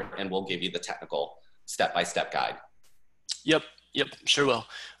support and we'll give you the technical step-by-step guide. Yep, sure will. All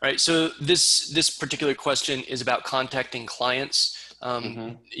right, so this particular question is about contacting clients.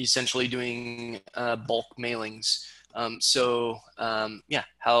 Essentially doing bulk mailings. How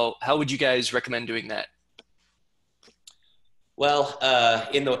would you guys recommend doing that? Well,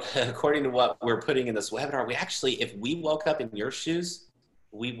 according to what we're putting in this webinar, we actually, if we woke up in your shoes,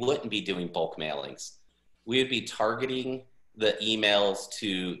 we wouldn't be doing bulk mailings. We would be targeting the emails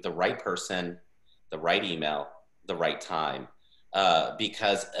to the right person, the right email, the right time.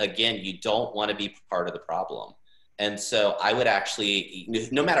 Because again, you don't want to be part of the problem. And so I would actually,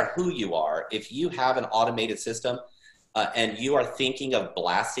 no matter who you are, if you have an automated system and you are thinking of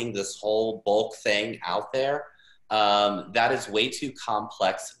blasting this whole bulk thing out there, that is way too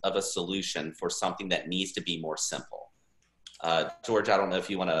complex of a solution for something that needs to be more simple. George, I don't know if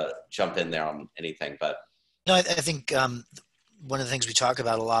you want to jump in there on anything, but. No, I think one of the things we talk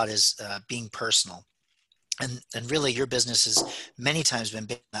about a lot is being personal. And really your business has many times been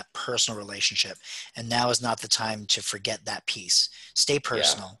built on that personal relationship. And now is not the time to forget that piece. Stay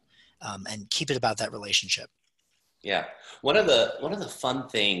personal and keep it about that relationship. Yeah. One of the fun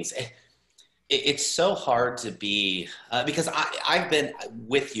things, it's so hard to be, because I've been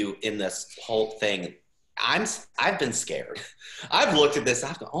with you in this whole thing. I've been scared. I've looked at this,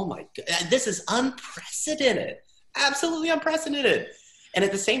 I've gone, oh my God, this is unprecedented. Absolutely unprecedented. And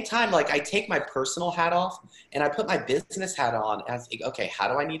at the same time, like I take my personal hat off and I put my business hat on and I think, okay, how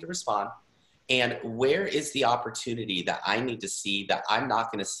do I need to respond? And where is the opportunity that I need to see that I'm not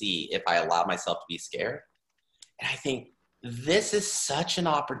going to see if I allow myself to be scared? And I think this is such an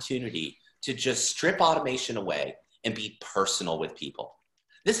opportunity to just strip automation away and be personal with people.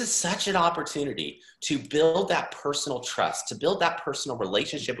 This is such an opportunity to build that personal trust, to build that personal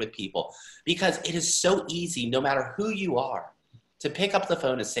relationship with people, because it is so easy, no matter who you are, to pick up the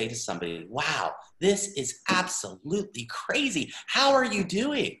phone and say to somebody, wow, this is absolutely crazy. How are you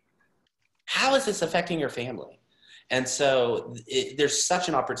doing? How is this affecting your family? And so there's such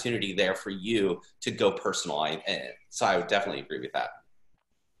an opportunity there for you to go personal. So I would definitely agree with that.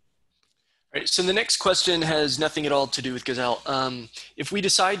 All right, so the next question has nothing at all to do with Gazelle. If we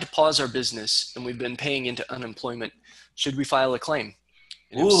decide to pause our business and we've been paying into unemployment, should we file a claim?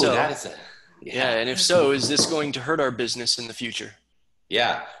 And Ooh, so, that is and if so, is this going to hurt our business in the future?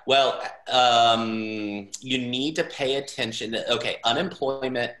 Yeah, well, you need to pay attention. Okay,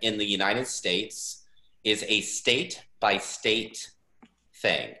 unemployment in the United States is a state-by-state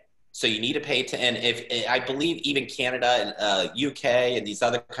thing. So you need to pay and I believe even Canada and UK and these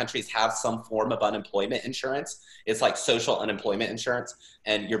other countries have some form of unemployment insurance. It's like social unemployment insurance,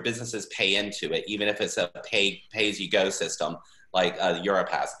 and your businesses pay into it, even if it's a pay-as-you-go system like Europe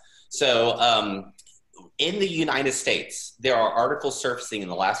has. So in the United States, there are articles surfacing in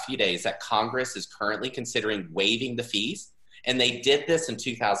the last few days that Congress is currently considering waiving the fees. And they did this in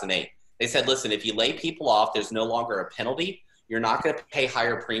 2008. They said, listen, if you lay people off, there's no longer a penalty. You're not going to pay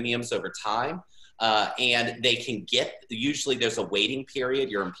higher premiums over time. And they can usually there's a waiting period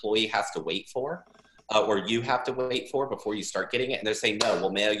your employee has to wait for, or you have to wait for before you start getting it. And they're saying, no,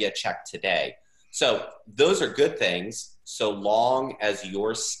 we'll mail you a check today. So those are good things, so long as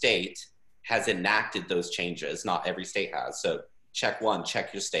your state has enacted those changes. Not every state has. So check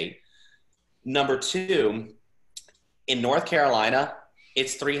your state. Number two, in North Carolina,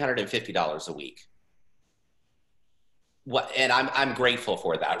 it's $350 a week. And I'm grateful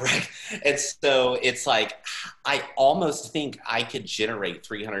for that, right? And so it's like, I almost think I could generate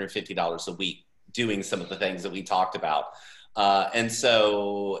 $350 a week doing some of the things that we talked about. And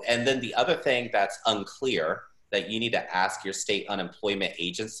then the other thing that's unclear that you need to ask your state unemployment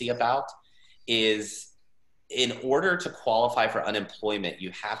agency about is, in order to qualify for unemployment,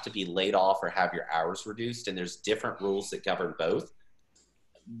 you have to be laid off or have your hours reduced, and there's different rules that govern both.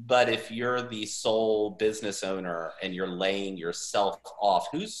 But if you're the sole business owner and you're laying yourself off,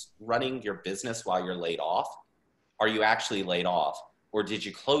 who's running your business while you're laid off? Are you actually laid off? Or did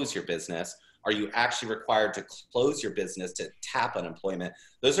you close your business? Are you actually required to close your business to tap unemployment?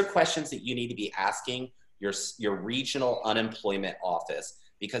 Those are questions that you need to be asking your regional unemployment office,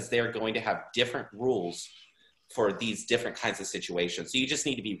 because they're going to have different rules for these different kinds of situations. So you just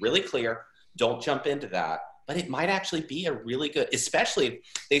need to be really clear. Don't jump into that. But it might actually be a really good, especially if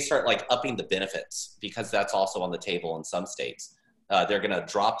they start like upping the benefits, because that's also on the table in some states. They're going to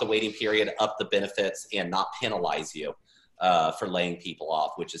drop the waiting period, up the benefits, and not penalize you for laying people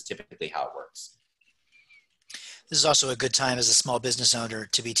off, which is typically how it works. This is also a good time as a small business owner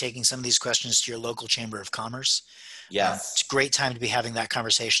to be taking some of these questions to your local chamber of commerce. Yes. It's a great time to be having that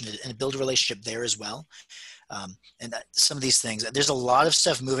conversation and build a relationship there as well. And some of these things, there's a lot of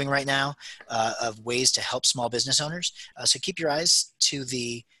stuff moving right now of ways to help small business owners. So keep your eyes to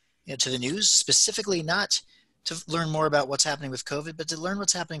the news, specifically not to learn more about what's happening with COVID, but to learn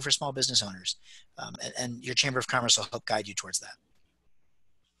what's happening for small business owners. And your Chamber of Commerce will help guide you towards that.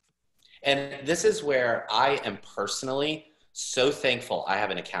 And this is where I am personally so thankful I have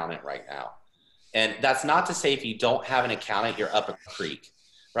an accountant right now. And that's not to say if you don't have an accountant, you're up a creek,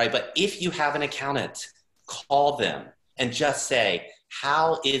 right? But if you have an accountant, call them and just say,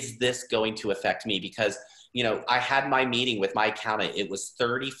 how is this going to affect me? Because, I had my meeting with my accountant. It was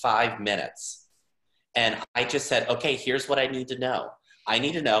 35 minutes. And I just said, okay, here's what I need to know. I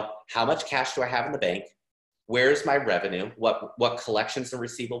need to know, how much cash do I have in the bank? Where's my revenue? What collections and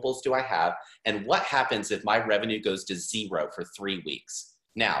receivables do I have? And what happens if my revenue goes to zero for 3 weeks?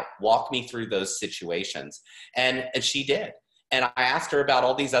 Now, walk me through those situations. And she did. And I asked her about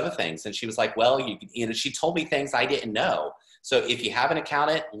all these other things. And she was like, well, she told me things I didn't know. So if you have an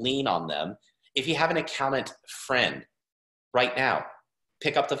accountant, lean on them. If you have an accountant friend right now,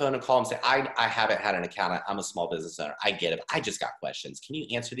 pick up the phone and call them and say, I haven't had an accountant. I'm a small business owner. I get it. I just got questions. Can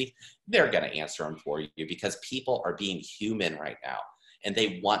you answer these? They're going to answer them for you, because people are being human right now and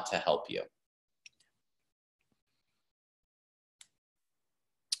they want to help you.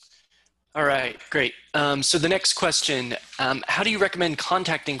 All right, great. So the next question, how do you recommend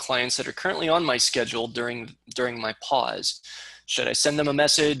contacting clients that are currently on my schedule during my pause? Should I send them a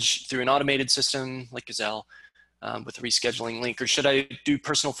message through an automated system like Gazelle with a rescheduling link, or should I do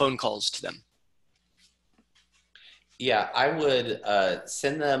personal phone calls to them? Yeah, I would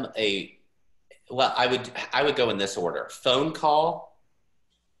send them I would go in this order. Phone call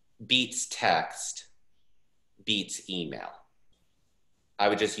beats text beats email. I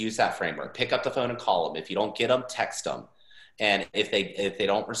would just use that framework. Pick up the phone and call them. If you don't get them, text them. And if they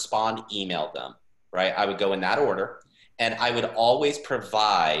don't respond, email them, right? I would go in that order. And I would always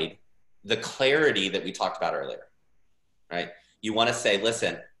provide the clarity that we talked about earlier, right? You want to say,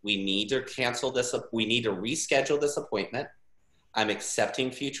 listen, we need to cancel this. We need to reschedule this appointment. I'm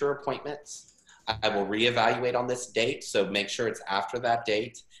accepting future appointments. I will reevaluate on this date. So make sure it's after that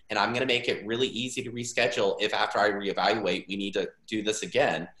date. And I'm going to make it really easy to reschedule if after I reevaluate, we need to do this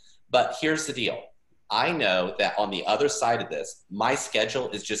again. But here's the deal. I know that on the other side of this, my schedule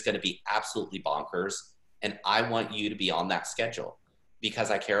is just going to be absolutely bonkers. And I want you to be on that schedule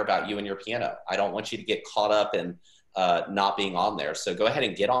because I care about you and your piano. I don't want you to get caught up in not being on there. So go ahead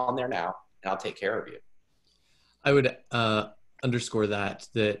and get on there now and I'll take care of you. I would underscore that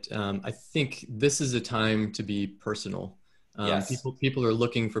I think this is a time to be personal. Yes. People are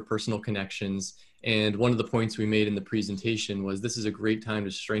looking for personal connections. And one of the points we made in the presentation was this is a great time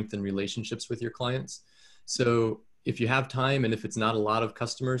to strengthen relationships with your clients. So if you have time and if it's not a lot of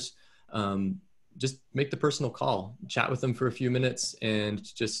customers, just make the personal call, chat with them for a few minutes and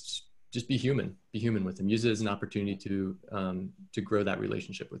just be human with them. Use it as an opportunity to grow that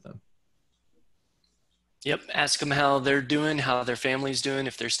relationship with them. Yep, ask them how they're doing, how their family's doing,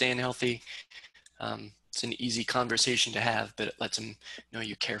 if they're staying healthy. It's an easy conversation to have, but it lets them know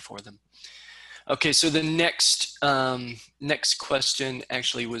you care for them. Okay, so the next question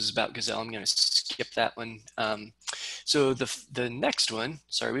actually was about Gazelle. I'm going to skip that one. So the next one,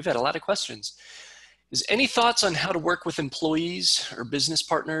 sorry, we've had a lot of questions, Is any thoughts on how to work with employees or business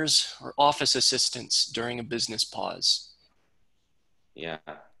partners or office assistants during a business pause? Yeah,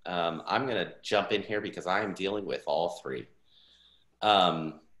 I'm going to jump in here because I am dealing with all three.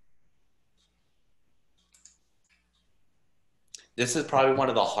 This is probably one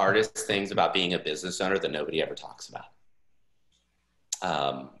of the hardest things about being a business owner that nobody ever talks about.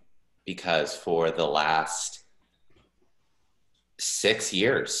 Because for the last 6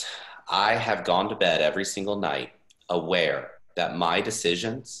 years, I have gone to bed every single night aware that my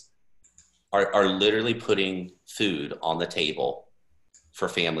decisions are literally putting food on the table for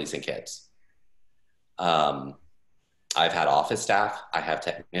families and kids. I've had office staff, I have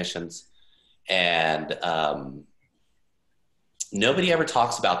technicians, and nobody ever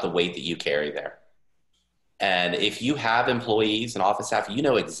talks about the weight that you carry there. And if you have employees and office staff, you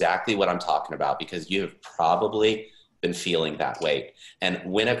know exactly what I'm talking about because you have probably been feeling that weight. And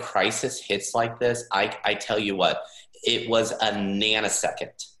when a crisis hits like this, I tell you what, it was a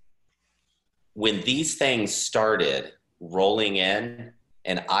nanosecond. When these things started rolling in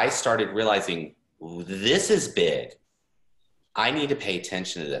and I started realizing this is big, I need to pay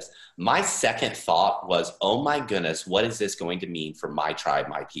attention to this. My second thought was, oh my goodness, what is this going to mean for my tribe,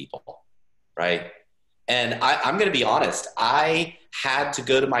 my people, right? And I'm going to be honest, I had to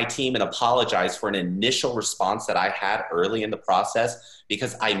go to my team and apologize for an initial response that I had early in the process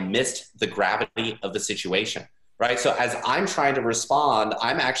because I missed the gravity of the situation, right? So as I'm trying to respond,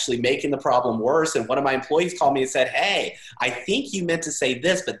 I'm actually making the problem worse. And one of my employees called me and said, hey, I think you meant to say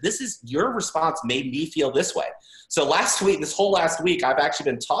this, but your response made me feel this way. So this whole last week, I've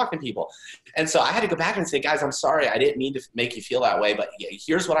actually been talking to people. And so I had to go back and say, guys, I'm sorry. I didn't mean to make you feel that way, but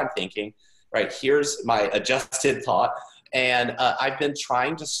here's what I'm thinking. Right, here's my adjusted thought. And I've been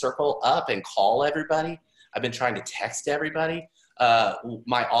trying to circle up and call everybody. I've been trying to text everybody.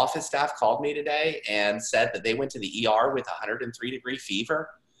 My office staff called me today and said that they went to the ER with 103-degree fever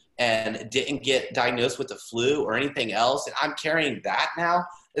and didn't get diagnosed with the flu or anything else. And I'm carrying that now.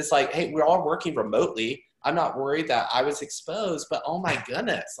 It's like, hey, we're all working remotely. I'm not worried that I was exposed, but oh my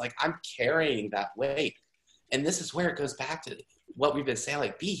goodness, like I'm carrying that weight. And this is where it goes back to what we've been saying,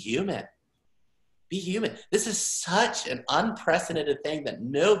 like be human. Be human. This is such an unprecedented thing that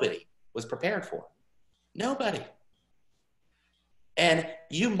nobody was prepared for. Nobody. And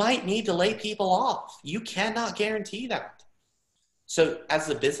you might need to lay people off. You cannot guarantee that. So as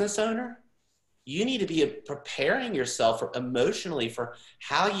a business owner, you need to be preparing yourself emotionally for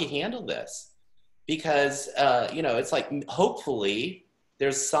how you handle this. Because, it's like hopefully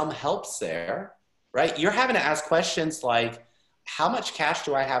there's some helps there, right? You're having to ask questions like, how much cash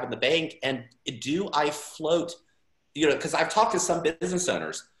do I have in the bank? And do I float, because I've talked to some business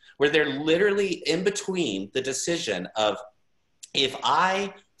owners where they're literally in between the decision of if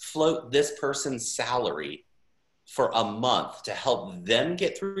I float this person's salary for a month to help them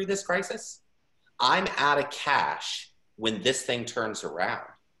get through this crisis, I'm out of cash when this thing turns around,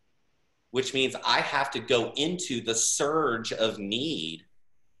 which means I have to go into the surge of need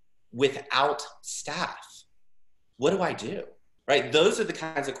without staff. What do I do? Right? Those are the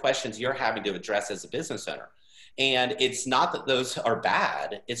kinds of questions you're having to address as a business owner. And it's not that those are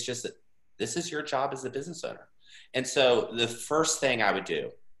bad. It's just that this is your job as a business owner. And so the first thing I would do,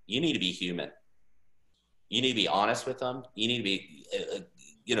 you need to be human. You need to be honest with them. You need to be,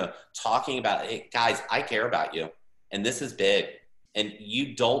 talking about, hey, guys, I care about you. And this is big. And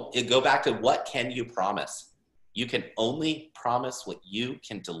go back to what can you promise? You can only promise what you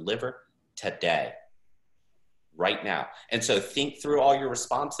can deliver today. Right now. And so think through all your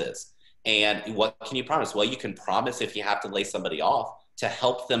responses. And what can you promise? Well, you can promise if you have to lay somebody off to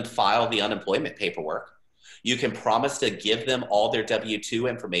help them file the unemployment paperwork. You can promise to give them all their W-2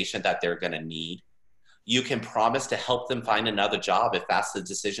 information that they're going to need. You can promise to help them find another job if that's the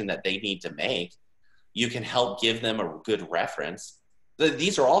decision that they need to make. You can help give them a good reference.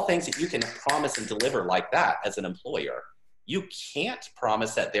 These are all things that you can promise and deliver like that as an employer. You can't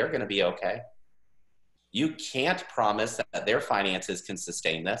promise that they're going to be okay. You can't promise that their finances can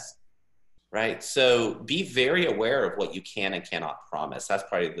sustain this, right? So be very aware of what you can and cannot promise. That's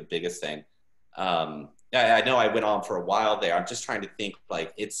probably the biggest thing. I know I went on for a while there. I'm just trying to think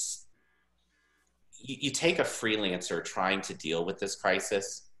like you take a freelancer trying to deal with this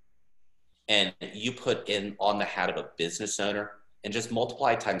crisis and you put in on the hat of a business owner and just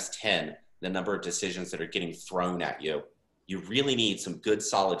multiply times 10 the number of decisions that are getting thrown at you. You really need some good,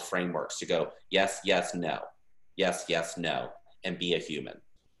 solid frameworks to go, yes, yes, no, yes, yes, no, and be a human.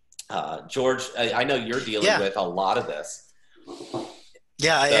 George, I know you're dealing with a lot of this.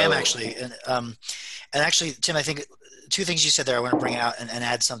 Yeah, I am actually. And actually, Tim, I think two things you said there I want to bring out and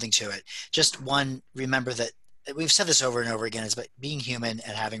add something to it. Just one, remember that we've said this over and over again, is about being human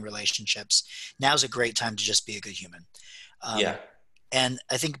and having relationships. Now's a great time to just be a good human. Yeah. And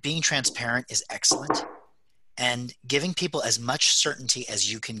I think being transparent is excellent, and giving people as much certainty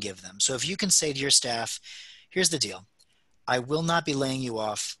as you can give them. So if you can say to your staff, here's the deal, I will not be laying you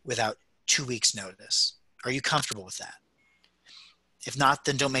off without 2 weeks notice. Are you comfortable with that? If not,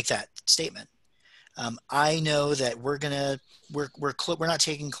 then don't make that statement. I know that we're not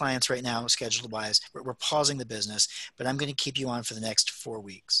taking clients right now, scheduled wise. We're pausing the business, but I'm going to keep you on for the next 4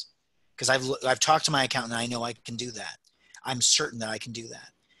 weeks because I've talked to my accountant and I know I can do that. I'm certain that I can do that,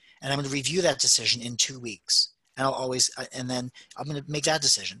 and I'm going to review that decision in 2 weeks. And then I'm going to make that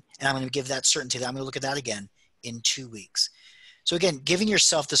decision, and I'm going to give that certainty that I'm going to look at that again in 2 weeks. So again, giving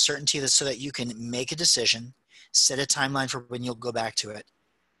yourself the certainty so that you can make a decision, set a timeline for when you'll go back to it.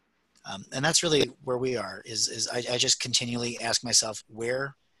 And that's really where we are, is I just continually ask myself,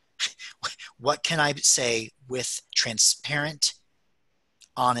 what can I say with transparent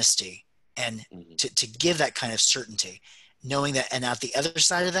honesty and to give that kind of certainty, knowing that, and at the other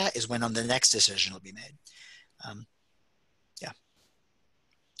side of that is when on the next decision will be made.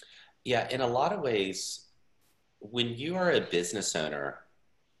 Yeah, in a lot of ways, when you are a business owner,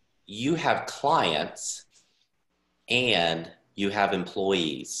 you have clients and you have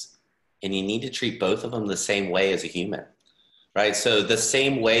employees, and you need to treat both of them the same way as a human, right? So the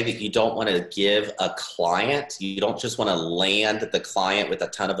same way that you don't want to give a client, you don't just want to land the client with a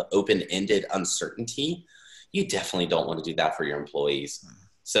ton of open-ended uncertainty. You definitely don't want to do that for your employees.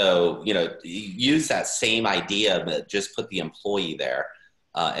 So, use that same idea, but just put the employee there.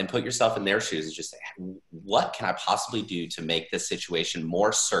 And put yourself in their shoes and just say, what can I possibly do to make this situation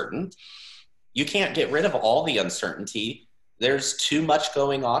more certain? You can't get rid of all the uncertainty. There's too much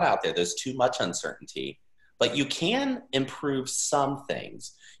going on out there. There's too much uncertainty. But you can improve some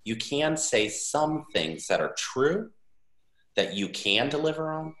things. You can say some things that are true, that you can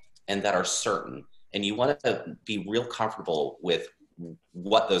deliver on, and that are certain. And you want to be real comfortable with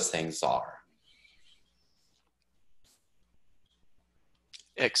what those things are.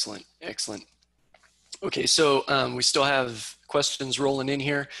 Excellent. Okay, so we still have questions rolling in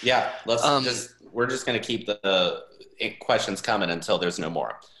here. Yeah, we're just going to keep the questions coming until there's no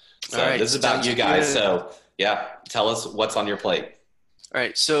more. So right, this is about you guys. Good. So yeah, tell us what's on your plate. All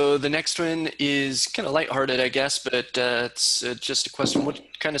right, so the next one is kind of lighthearted, I guess, but it's just a question. What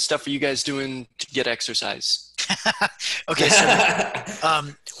kind of stuff are you guys doing to get exercise? Okay, so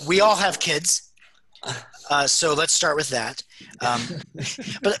we all have kids. So let's start with that.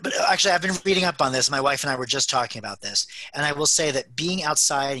 But actually, I've been reading up on this. My wife and I were just talking about this. And I will say that being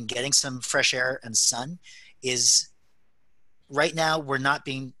outside and getting some fresh air and sun is, right now,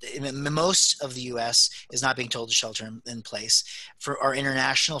 most of the U.S. is not being told to shelter in place. For our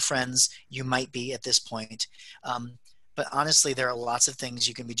international friends, you might be at this point. But honestly, there are lots of things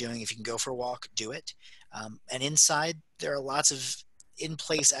you can be doing. If you can go for a walk, do it. And inside, there are lots of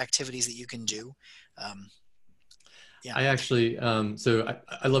in-place activities that you can do. Yeah. I actually,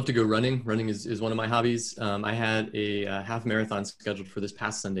 I love to go running. Running is one of my hobbies. I had a half marathon scheduled for this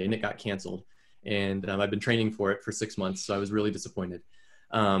past Sunday and it got canceled. And I've been training for it for 6 months. So I was really disappointed.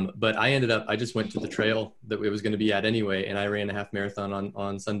 But I just went to the trail that it was going to be at anyway. And I ran a half marathon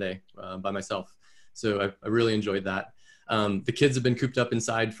on Sunday by myself. So I really enjoyed that. The kids have been cooped up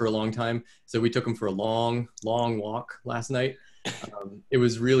inside for a long time. So we took them for a long walk last night. It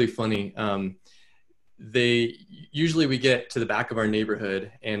was really funny. Usually we get to the back of our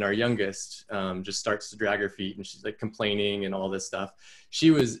neighborhood and our youngest just starts to drag her feet and she's like complaining and all this stuff.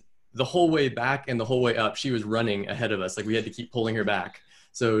 She was the whole way back and the whole way up, she was running ahead of us. Like we had to keep pulling her back.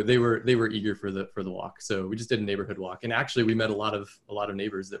 So they were eager for the walk. So we just did a neighborhood walk. And actually we met a lot of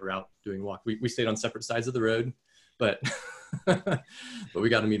neighbors that were out doing a walk. We stayed on separate sides of the road, but but we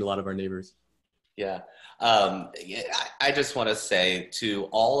got to meet a lot of our neighbors. Yeah. I just want to say to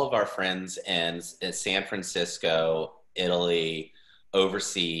all of our friends in San Francisco, Italy,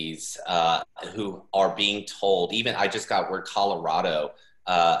 overseas, who are being told, even I just got word Colorado,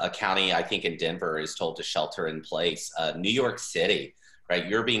 a county, I think in Denver, is told to shelter in place. New York City, right?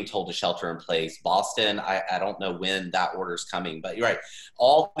 You're being told to shelter in place. Boston, I don't know when that order's coming, but you're right.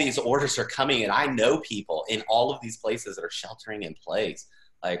 All these orders are coming, and I know people in all of these places that are sheltering in place.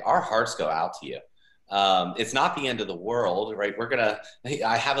 Like, our hearts go out to you. It's not the end of the world, right?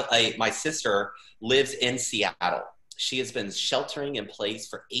 My sister lives in Seattle. She has been sheltering in place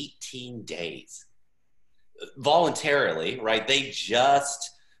for 18 days voluntarily, right?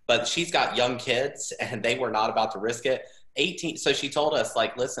 But she's got young kids and they were not about to risk it. So she told us,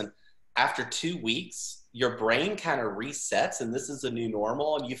 like, listen, after 2 weeks, your brain kind of resets, and this is a new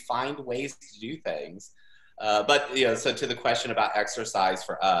normal, and you find ways to do things. But so to the question about exercise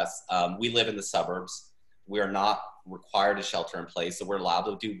for us, we live in the suburbs. We are not required to shelter in place, so we're allowed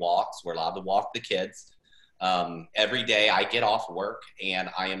to do walks. We're allowed to walk the kids. Every day I get off work and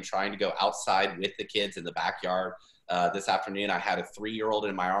I am trying to go outside with the kids in the backyard. This afternoon, I had a 3-year-old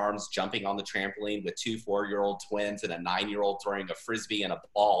in my arms jumping on the trampoline with 2 4-year-old twins and a 9-year-old throwing a Frisbee and a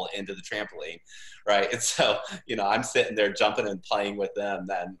ball into the trampoline, right? And so, I'm sitting there jumping and playing with them.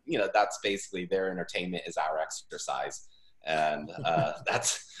 Then, that's basically their entertainment is our exercise. And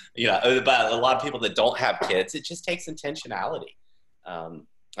that's, but a lot of people that don't have kids, it just takes intentionality.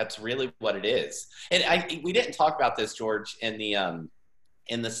 That's really what it is. And we didn't talk about this, George, in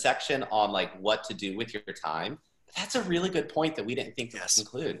the section on like what to do with your time. That's a really good point that we didn't think to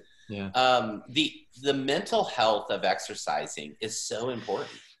include. Yeah. The mental health of exercising is so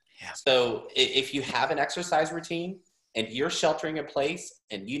important. Yeah. So if you have an exercise routine and you're sheltering in place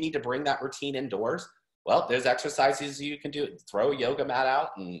and you need to bring that routine indoors, well, there's exercises you can do. Throw a yoga mat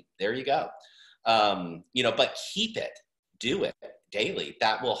out and there you go. But keep it, do it daily.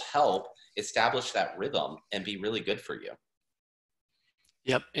 That will help establish that rhythm and be really good for you.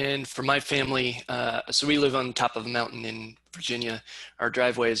 Yep. And for my family, so we live on top of a mountain in Virginia. Our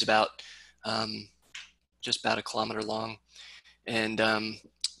driveway is about just about 1 kilometer long. And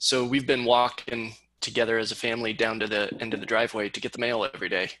so we've been walking together as a family down to the end of the driveway to get the mail every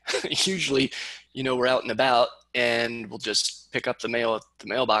day. Usually, we're out and about and we'll just pick up the mail at the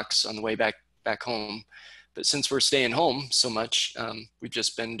mailbox on the way back home. But since we're staying home so much, we've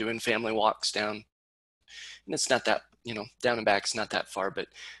just been doing family walks down. And it's not that, down and back's not that far, but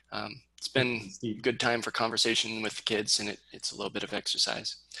it's been a good time for conversation with the kids, and it's a little bit of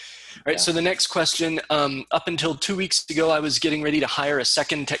exercise. All right, so the next question, up until 2 weeks ago, I was getting ready to hire a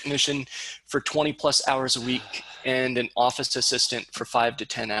second technician for 20 plus hours a week and an office assistant for 5 to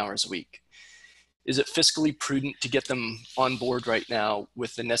 10 hours a week. Is it fiscally prudent to get them on board right now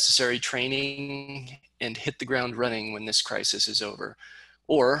with the necessary training and hit the ground running when this crisis is over?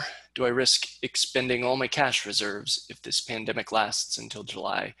 Or do I risk expending all my cash reserves if this pandemic lasts until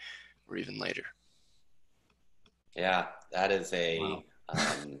July or even later? Yeah, that is Wow.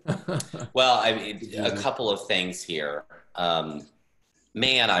 Well, a couple of things here.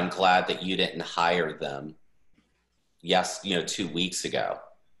 Man, I'm glad that you didn't hire them. 2 weeks ago.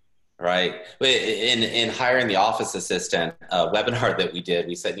 Right. In hiring the office assistant webinar that we did,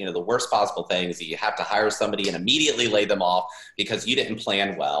 we said, the worst possible thing is that you have to hire somebody and immediately lay them off because you didn't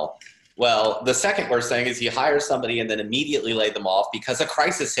plan well. Well, the second worst thing is you hire somebody and then immediately lay them off because a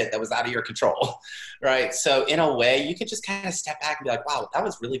crisis hit that was out of your control. Right. So in a way, you can just kind of step back and be like, wow, that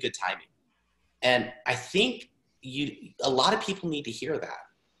was really good timing. And I think a lot of people need to hear that.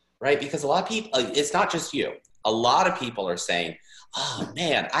 Right. Because a lot of people, it's not just you. A lot of people are saying, oh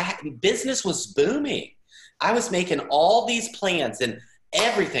man, business was booming. I was making all these plans and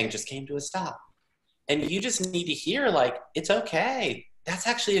everything just came to a stop. And you just need to hear it's okay. That's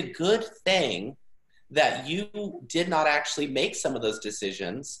actually a good thing that you did not actually make some of those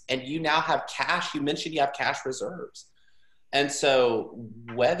decisions and you now have cash. You mentioned you have cash reserves. And so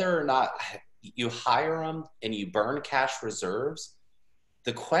whether or not you hire them and you burn cash reserves,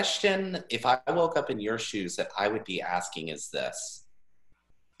 the question, if I woke up in your shoes, that I would be asking is this: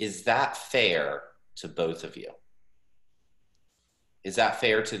 is that fair to both of you? Is that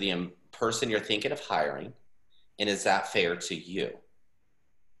fair to the person you're thinking of hiring? And is that fair to you?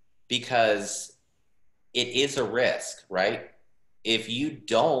 Because it is a risk, right? If you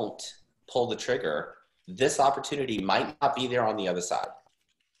don't pull the trigger, this opportunity might not be there on the other side.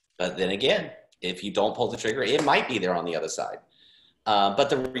 But then again, if you don't pull the trigger, it might be there on the other side. But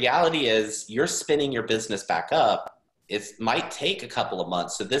the reality is you're spinning your business back up. It might take a couple of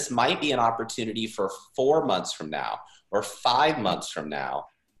months. So this might be an opportunity for 4 months from now or 5 months from now.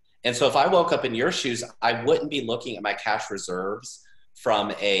 And so if I woke up in your shoes, I wouldn't be looking at my cash reserves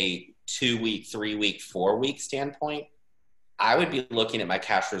from a 2-week, 3-week, 4-week standpoint. I would be looking at my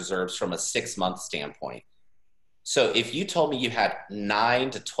cash reserves from a 6-month standpoint. So if you told me you had 9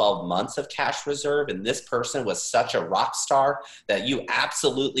 to 12 months of cash reserve and this person was such a rock star that you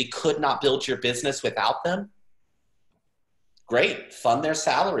absolutely could not build your business without them, great, fund their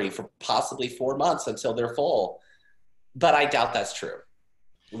salary for possibly 4 months until they're full. But I doubt that's true.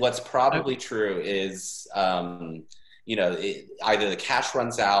 What's probably true is, either the cash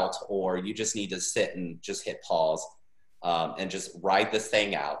runs out or you just need to sit and just hit pause and just ride this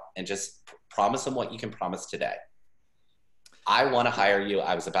thing out and just promise them what you can promise today. I want to hire you.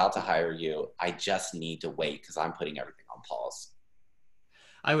 I was about to hire you. I just need to wait because I'm putting everything on pause.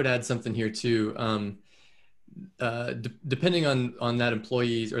 I would add something here too. Depending on that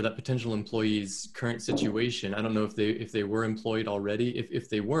employee's or that potential employee's current situation, I don't know if they were employed already. If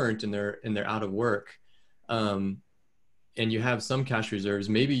they weren't and they're out of work, and you have some cash reserves,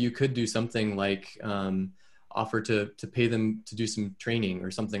 maybe you could do something like offer to pay them to do some training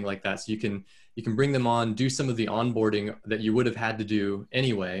or something like that. So you can bring them on, do some of the onboarding that you would have had to do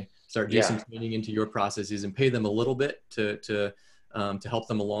anyway, start doing some training into your processes and pay them a little bit to help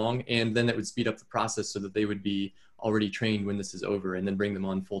them along. And then that would speed up the process so that they would be already trained when this is over, and then bring them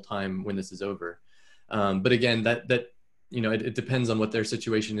on full time when this is over. But again, it depends on what their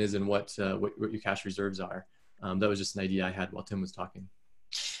situation is and what your cash reserves are. That was just an idea I had while Tim was talking.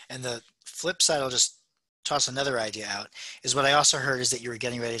 And the flip side, I'll just toss another idea out, is what I also heard is that you were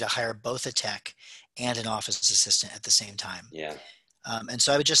getting ready to hire both a tech and an office assistant at the same time. Yeah. And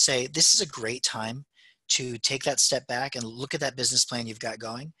so I would just say, this is a great time to take that step back and look at that business plan you've got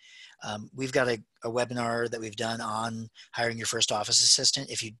going. We've got a webinar that we've done on hiring your first office assistant.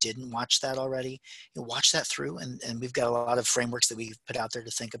 If you didn't watch that already, watch that through. And we've got a lot of frameworks that we've put out there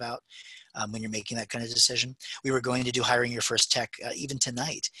to think about when you're making that kind of decision. We were going to do hiring your first tech even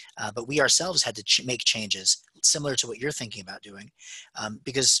tonight, but we ourselves had to make changes similar to what you're thinking about doing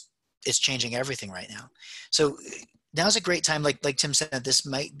because it's changing everything right now. So now's a great time, like Tim said, this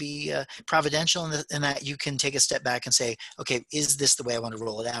might be providential in that you can take a step back and say, okay, is this the way I want to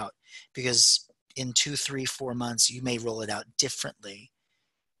roll it out? Because in 2, 3, 4 months, you may roll it out differently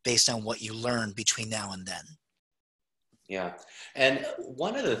based on what you learn between now and then. Yeah. And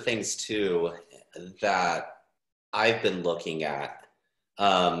one of the things too that I've been looking at,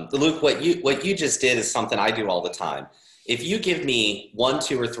 Luke, what you just did is something I do all the time. If you give me 1,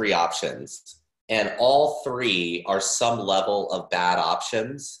 2, or 3 options, and all 3 are some level of bad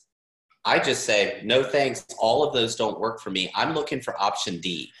options, I just say, no thanks, all of those don't work for me. I'm looking for option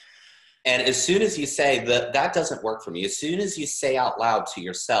D. And as soon as you say that doesn't work for me, as soon as you say out loud to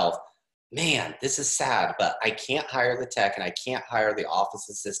yourself, man, this is sad, but I can't hire the tech and I can't hire the office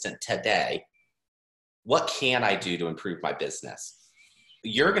assistant today. What can I do to improve my business?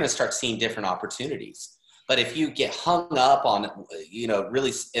 You're going to start seeing different opportunities. But if you get hung up on,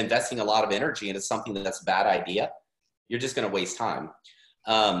 really investing a lot of energy into something that's a bad idea, you're just going to waste time.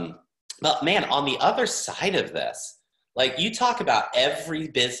 But man, on the other side of this, like you talk about every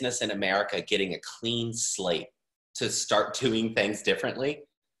business in America getting a clean slate to start doing things differently.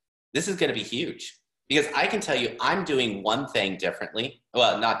 This is going to be huge because I can tell you I'm doing one thing differently.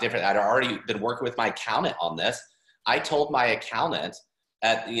 Well, not different. I'd already been working with my accountant on this. I told my accountant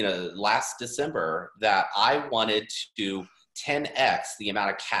at last December that I wanted to 10x the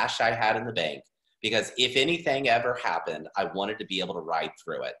amount of cash I had in the bank, because if anything ever happened, I wanted to be able to ride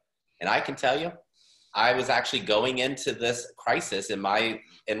through it. And I can tell you, I was actually going into this crisis in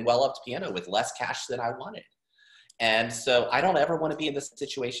Well-Upped Piano with less cash than I wanted. And so I don't ever want to be in this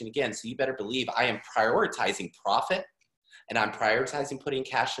situation again. So you better believe I am prioritizing profit, and I'm prioritizing putting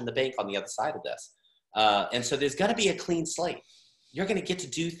cash in the bank on the other side of this. And so there's going to be a clean slate. You're going to get to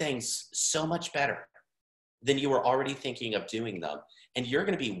do things so much better than you were already thinking of doing them. And you're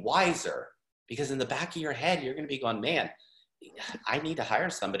going to be wiser because in the back of your head, you're going to be going, man, I need to hire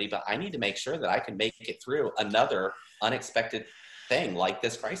somebody, but I need to make sure that I can make it through another unexpected thing like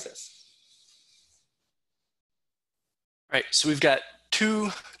this crisis. All right, so we've got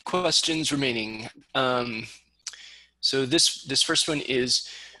 2 questions remaining. So this first one is,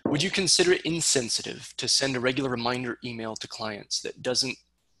 would you consider it insensitive to send a regular reminder email to clients to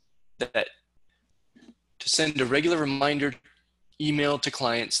send a regular reminder email to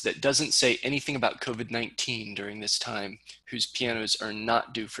clients that doesn't say anything about COVID-19 during this time, whose pianos are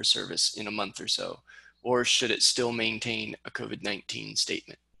not due for service in a month or so? Or should it still maintain a COVID-19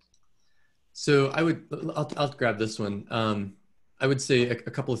 statement? So I'll grab this one. I would say a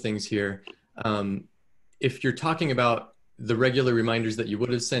couple of things here. If you're talking about the regular reminders that you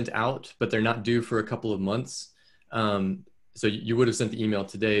would have sent out, but they're not due for a couple of months. So you would have sent the email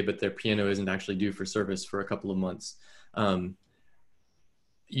today, but their piano isn't actually due for service for a couple of months.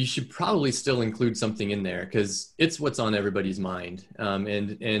 You should probably still include something in there because it's what's on everybody's mind.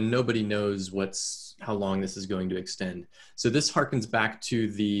 And nobody knows how long this is going to extend. So this harkens back to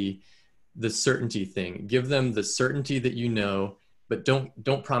the certainty thing. Give them the certainty that you know, but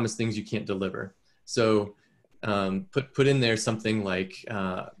don't promise things you can't deliver. So put in there something like,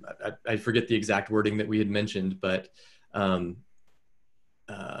 I forget the exact wording that we had mentioned, but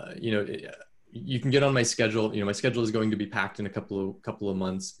you can get on my schedule. My schedule is going to be packed in a couple of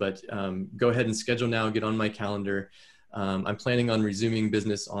months, but go ahead and schedule now, get on my calendar. I'm planning on resuming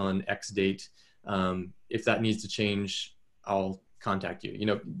business on X date. If that needs to change, I'll contact you. You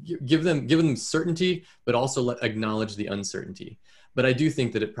know, give them certainty, but also acknowledge the uncertainty. But I do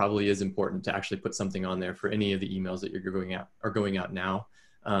think that it probably is important to actually put something on there for any of the emails that you're going out now,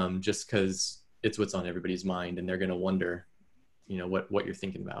 just because it's what's on everybody's mind, and they're going to wonder, you know, what you're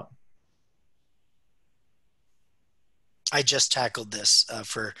thinking about. I just tackled this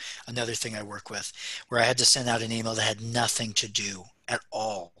for another thing I work with, where I had to send out an email that had nothing to do at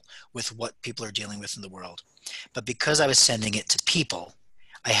all with what people are dealing with in the world. But because I was sending it to people,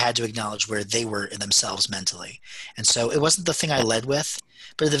 I had to acknowledge where they were in themselves mentally. And so it wasn't the thing I led with,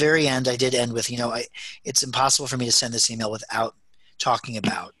 but at the very end, I did end with, you know, it's impossible for me to send this email without talking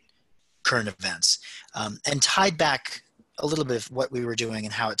about current events, and tied back a little bit of what we were doing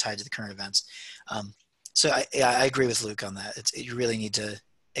and how it tied to the current events. So I agree with Luke on that. You really need to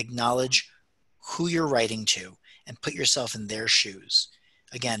acknowledge who you're writing to and put yourself in their shoes.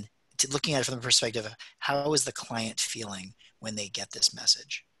 Again, looking at it from the perspective of how is the client feeling when they get this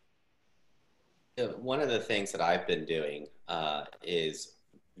message? One of the things that I've been doing is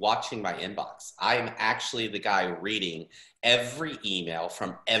watching my inbox. I'm actually the guy reading every email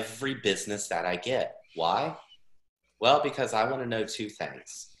from every business that I get. Why? Well, because I want to know two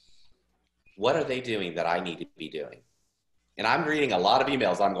things. What are they doing that I need to be doing? And I'm reading a lot of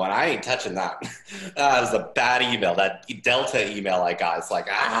emails. I'm going, I ain't touching that. That was a bad email. That Delta email I got, it's like,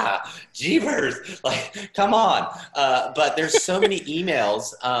 jeepers, like, come on. But there's so many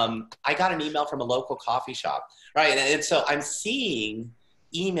emails. I got an email from a local coffee shop, right? And so I'm seeing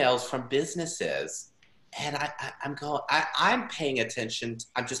emails from businesses, and I'm paying attention.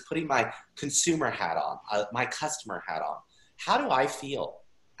 I'm just putting my consumer hat on, my customer hat on. How do I feel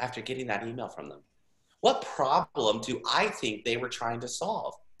after getting that email from them? What problem do I think they were trying to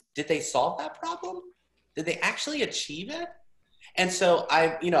solve? Did they solve that problem? Did they actually achieve it? And so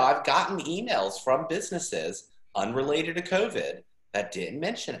I've gotten emails from businesses unrelated to COVID that didn't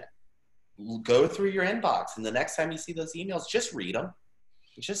mention it. Go through your inbox, and the next time you see those emails, just read them.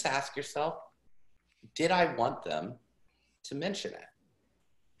 Just ask yourself, did I want them to mention it?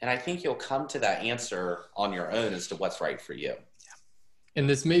 And I think you'll come to that answer on your own as to what's right for you. And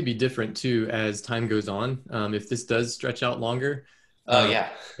this may be different too as time goes on. If this does stretch out longer, yeah.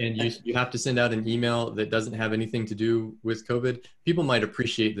 and you have to send out an email that doesn't have anything to do with COVID, people might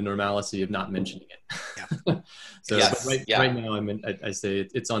appreciate the normalcy of not mentioning it. Yeah. So yes. Right now, I say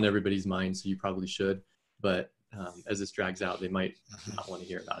it's on everybody's mind, so you probably should. But as this drags out, they might not want to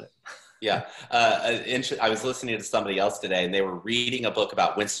hear about it. Yeah. I was listening to somebody else today, and they were reading a book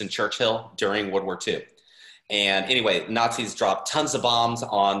about Winston Churchill during World War II. And anyway, Nazis dropped tons of bombs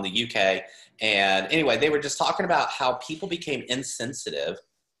on the UK. And anyway, they were just talking about how people became insensitive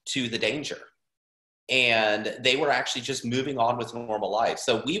to the danger. And they were actually just moving on with normal life.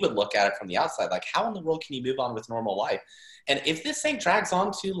 So we would look at it from the outside, like, how in the world can you move on with normal life? And if this thing drags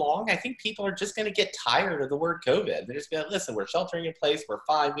on too long, I think people are just going to get tired of the word COVID. They're just going to, listen, we're sheltering in place. We're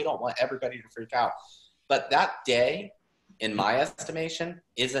fine. We don't want everybody to freak out. But that day, in my estimation,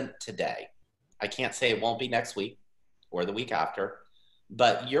 isn't today. I can't say it won't be next week or the week after,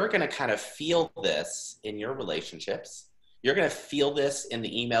 but you're going to kind of feel this in your relationships. You're going to feel this in the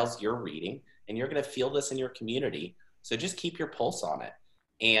emails you're reading, and you're going to feel this in your community. So just keep your pulse on it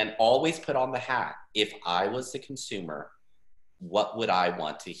and always put on the hat. If I was the consumer, what would I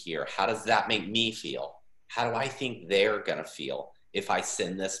want to hear? How does that make me feel? How do I think they're going to feel if I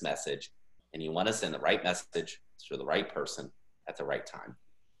send this message? And you want to send the right message to the right person at the right time,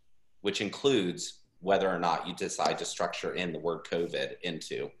 which includes whether or not you decide to structure in the word COVID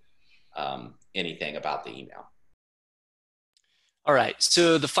into anything about the email. All right,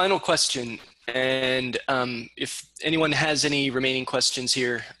 so the final question, and if anyone has any remaining questions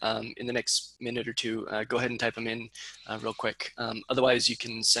here in the next minute or two, go ahead and type them in real quick. Otherwise, you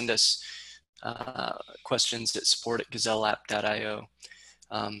can send us questions at support@gazelleapp.io.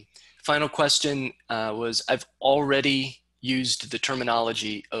 Final question was, I've already used the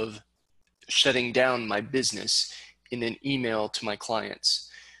terminology of shutting down my business in an email to my clients.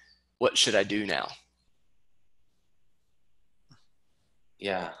 What should I do now?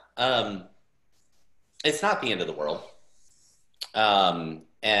 Yeah, it's not the end of the world. And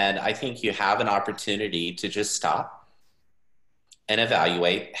I think you have an opportunity to just stop and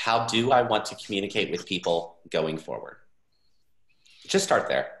evaluate, how do I want to communicate with people going forward? Just start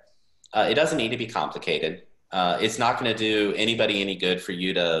there. It doesn't need to be complicated. It's not going to do anybody any good for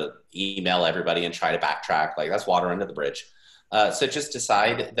you to email everybody and try to backtrack. Like, that's water under the bridge. So just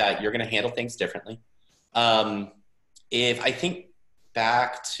decide that you're going to handle things differently. If I think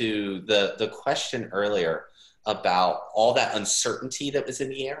back to the question earlier about all that uncertainty that was in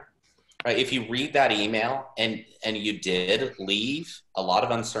the air, right? If you read that email and you did leave a lot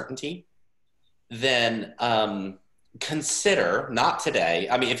of uncertainty, then consider, not today.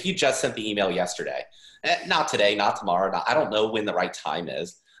 I mean, if you just sent the email yesterday, not today, not tomorrow, I don't know when the right time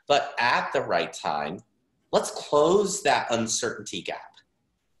is, but at the right time, let's close that uncertainty gap.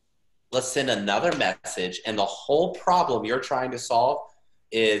 Let's send another message. And the whole problem you're trying to solve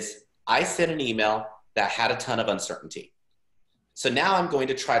is I sent an email that had a ton of uncertainty. So now I'm going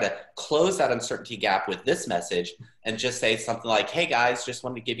to try to close that uncertainty gap with this message and just say something like, hey guys, just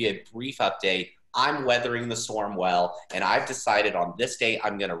wanted to give you a brief update. I'm weathering the storm well, and I've decided on this day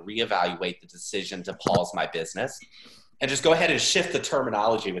I'm going to reevaluate the decision to pause my business, and just go ahead and shift the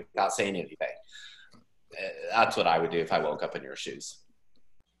terminology without saying anything. That's what I would do if I woke up in your shoes.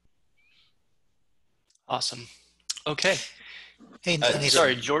 Awesome. Okay. Hey, Nathan,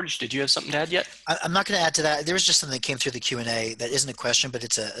 sorry, George, did you have something to add yet? I'm not going to add to that. There was just something that came through the Q&A that isn't a question, but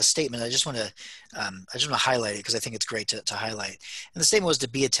it's a statement. I just want to highlight it because I think it's great to highlight. And the statement was to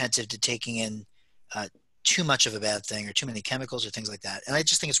be attentive to taking in too much of a bad thing or too many chemicals or things like that. And I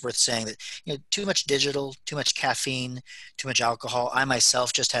just think it's worth saying that, you know, too much digital, too much caffeine, too much alcohol. I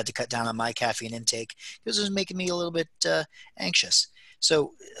myself just had to cut down on my caffeine intake because it was making me a little bit anxious.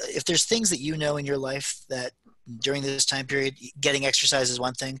 So if there's things that you know in your life that during this time period, getting exercise is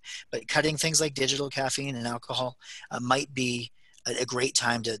one thing, but cutting things like digital, caffeine, and alcohol might be a great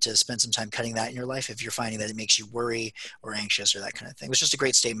time to spend some time cutting that in your life if you're finding that it makes you worry or anxious or that kind of thing. It was just a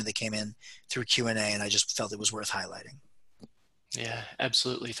great statement that came in through Q&A, and I just felt it was worth highlighting. Yeah,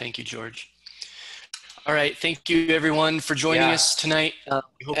 absolutely. Thank you, George. All right. Thank you, everyone, for joining us tonight.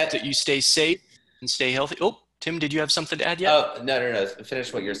 We hope that you stay safe and stay healthy. Oh, Tim, did you have something to add yet? Oh, no.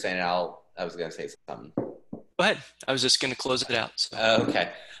 Finish what you're saying. I was going to say something. Go ahead. I was just going to close it out. So. Okay.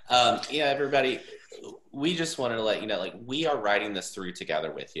 Yeah, everybody, we just wanted to let you know, like, we are writing this through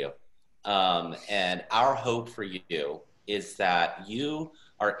together with you. And our hope for you is that you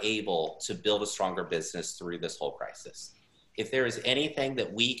are able to build a stronger business through this whole crisis. If there is anything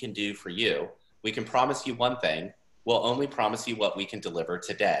that we can do for you, we can promise you one thing. We'll only promise you what we can deliver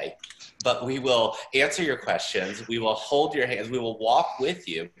today, but we will answer your questions. We will hold your hands. We will walk with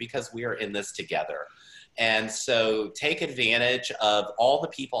you because we are in this together. And so take advantage of all the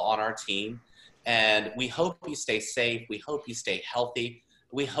people on our team. And we hope you stay safe. We hope you stay healthy.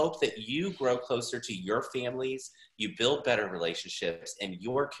 We hope that you grow closer to your families, you build better relationships in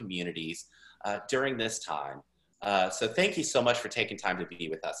your communities during this time. So thank you so much for taking time to be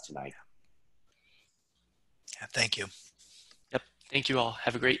with us tonight. Yeah, thank you. Yep. Thank you all.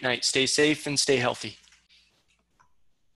 Have a great night. Stay safe and stay healthy.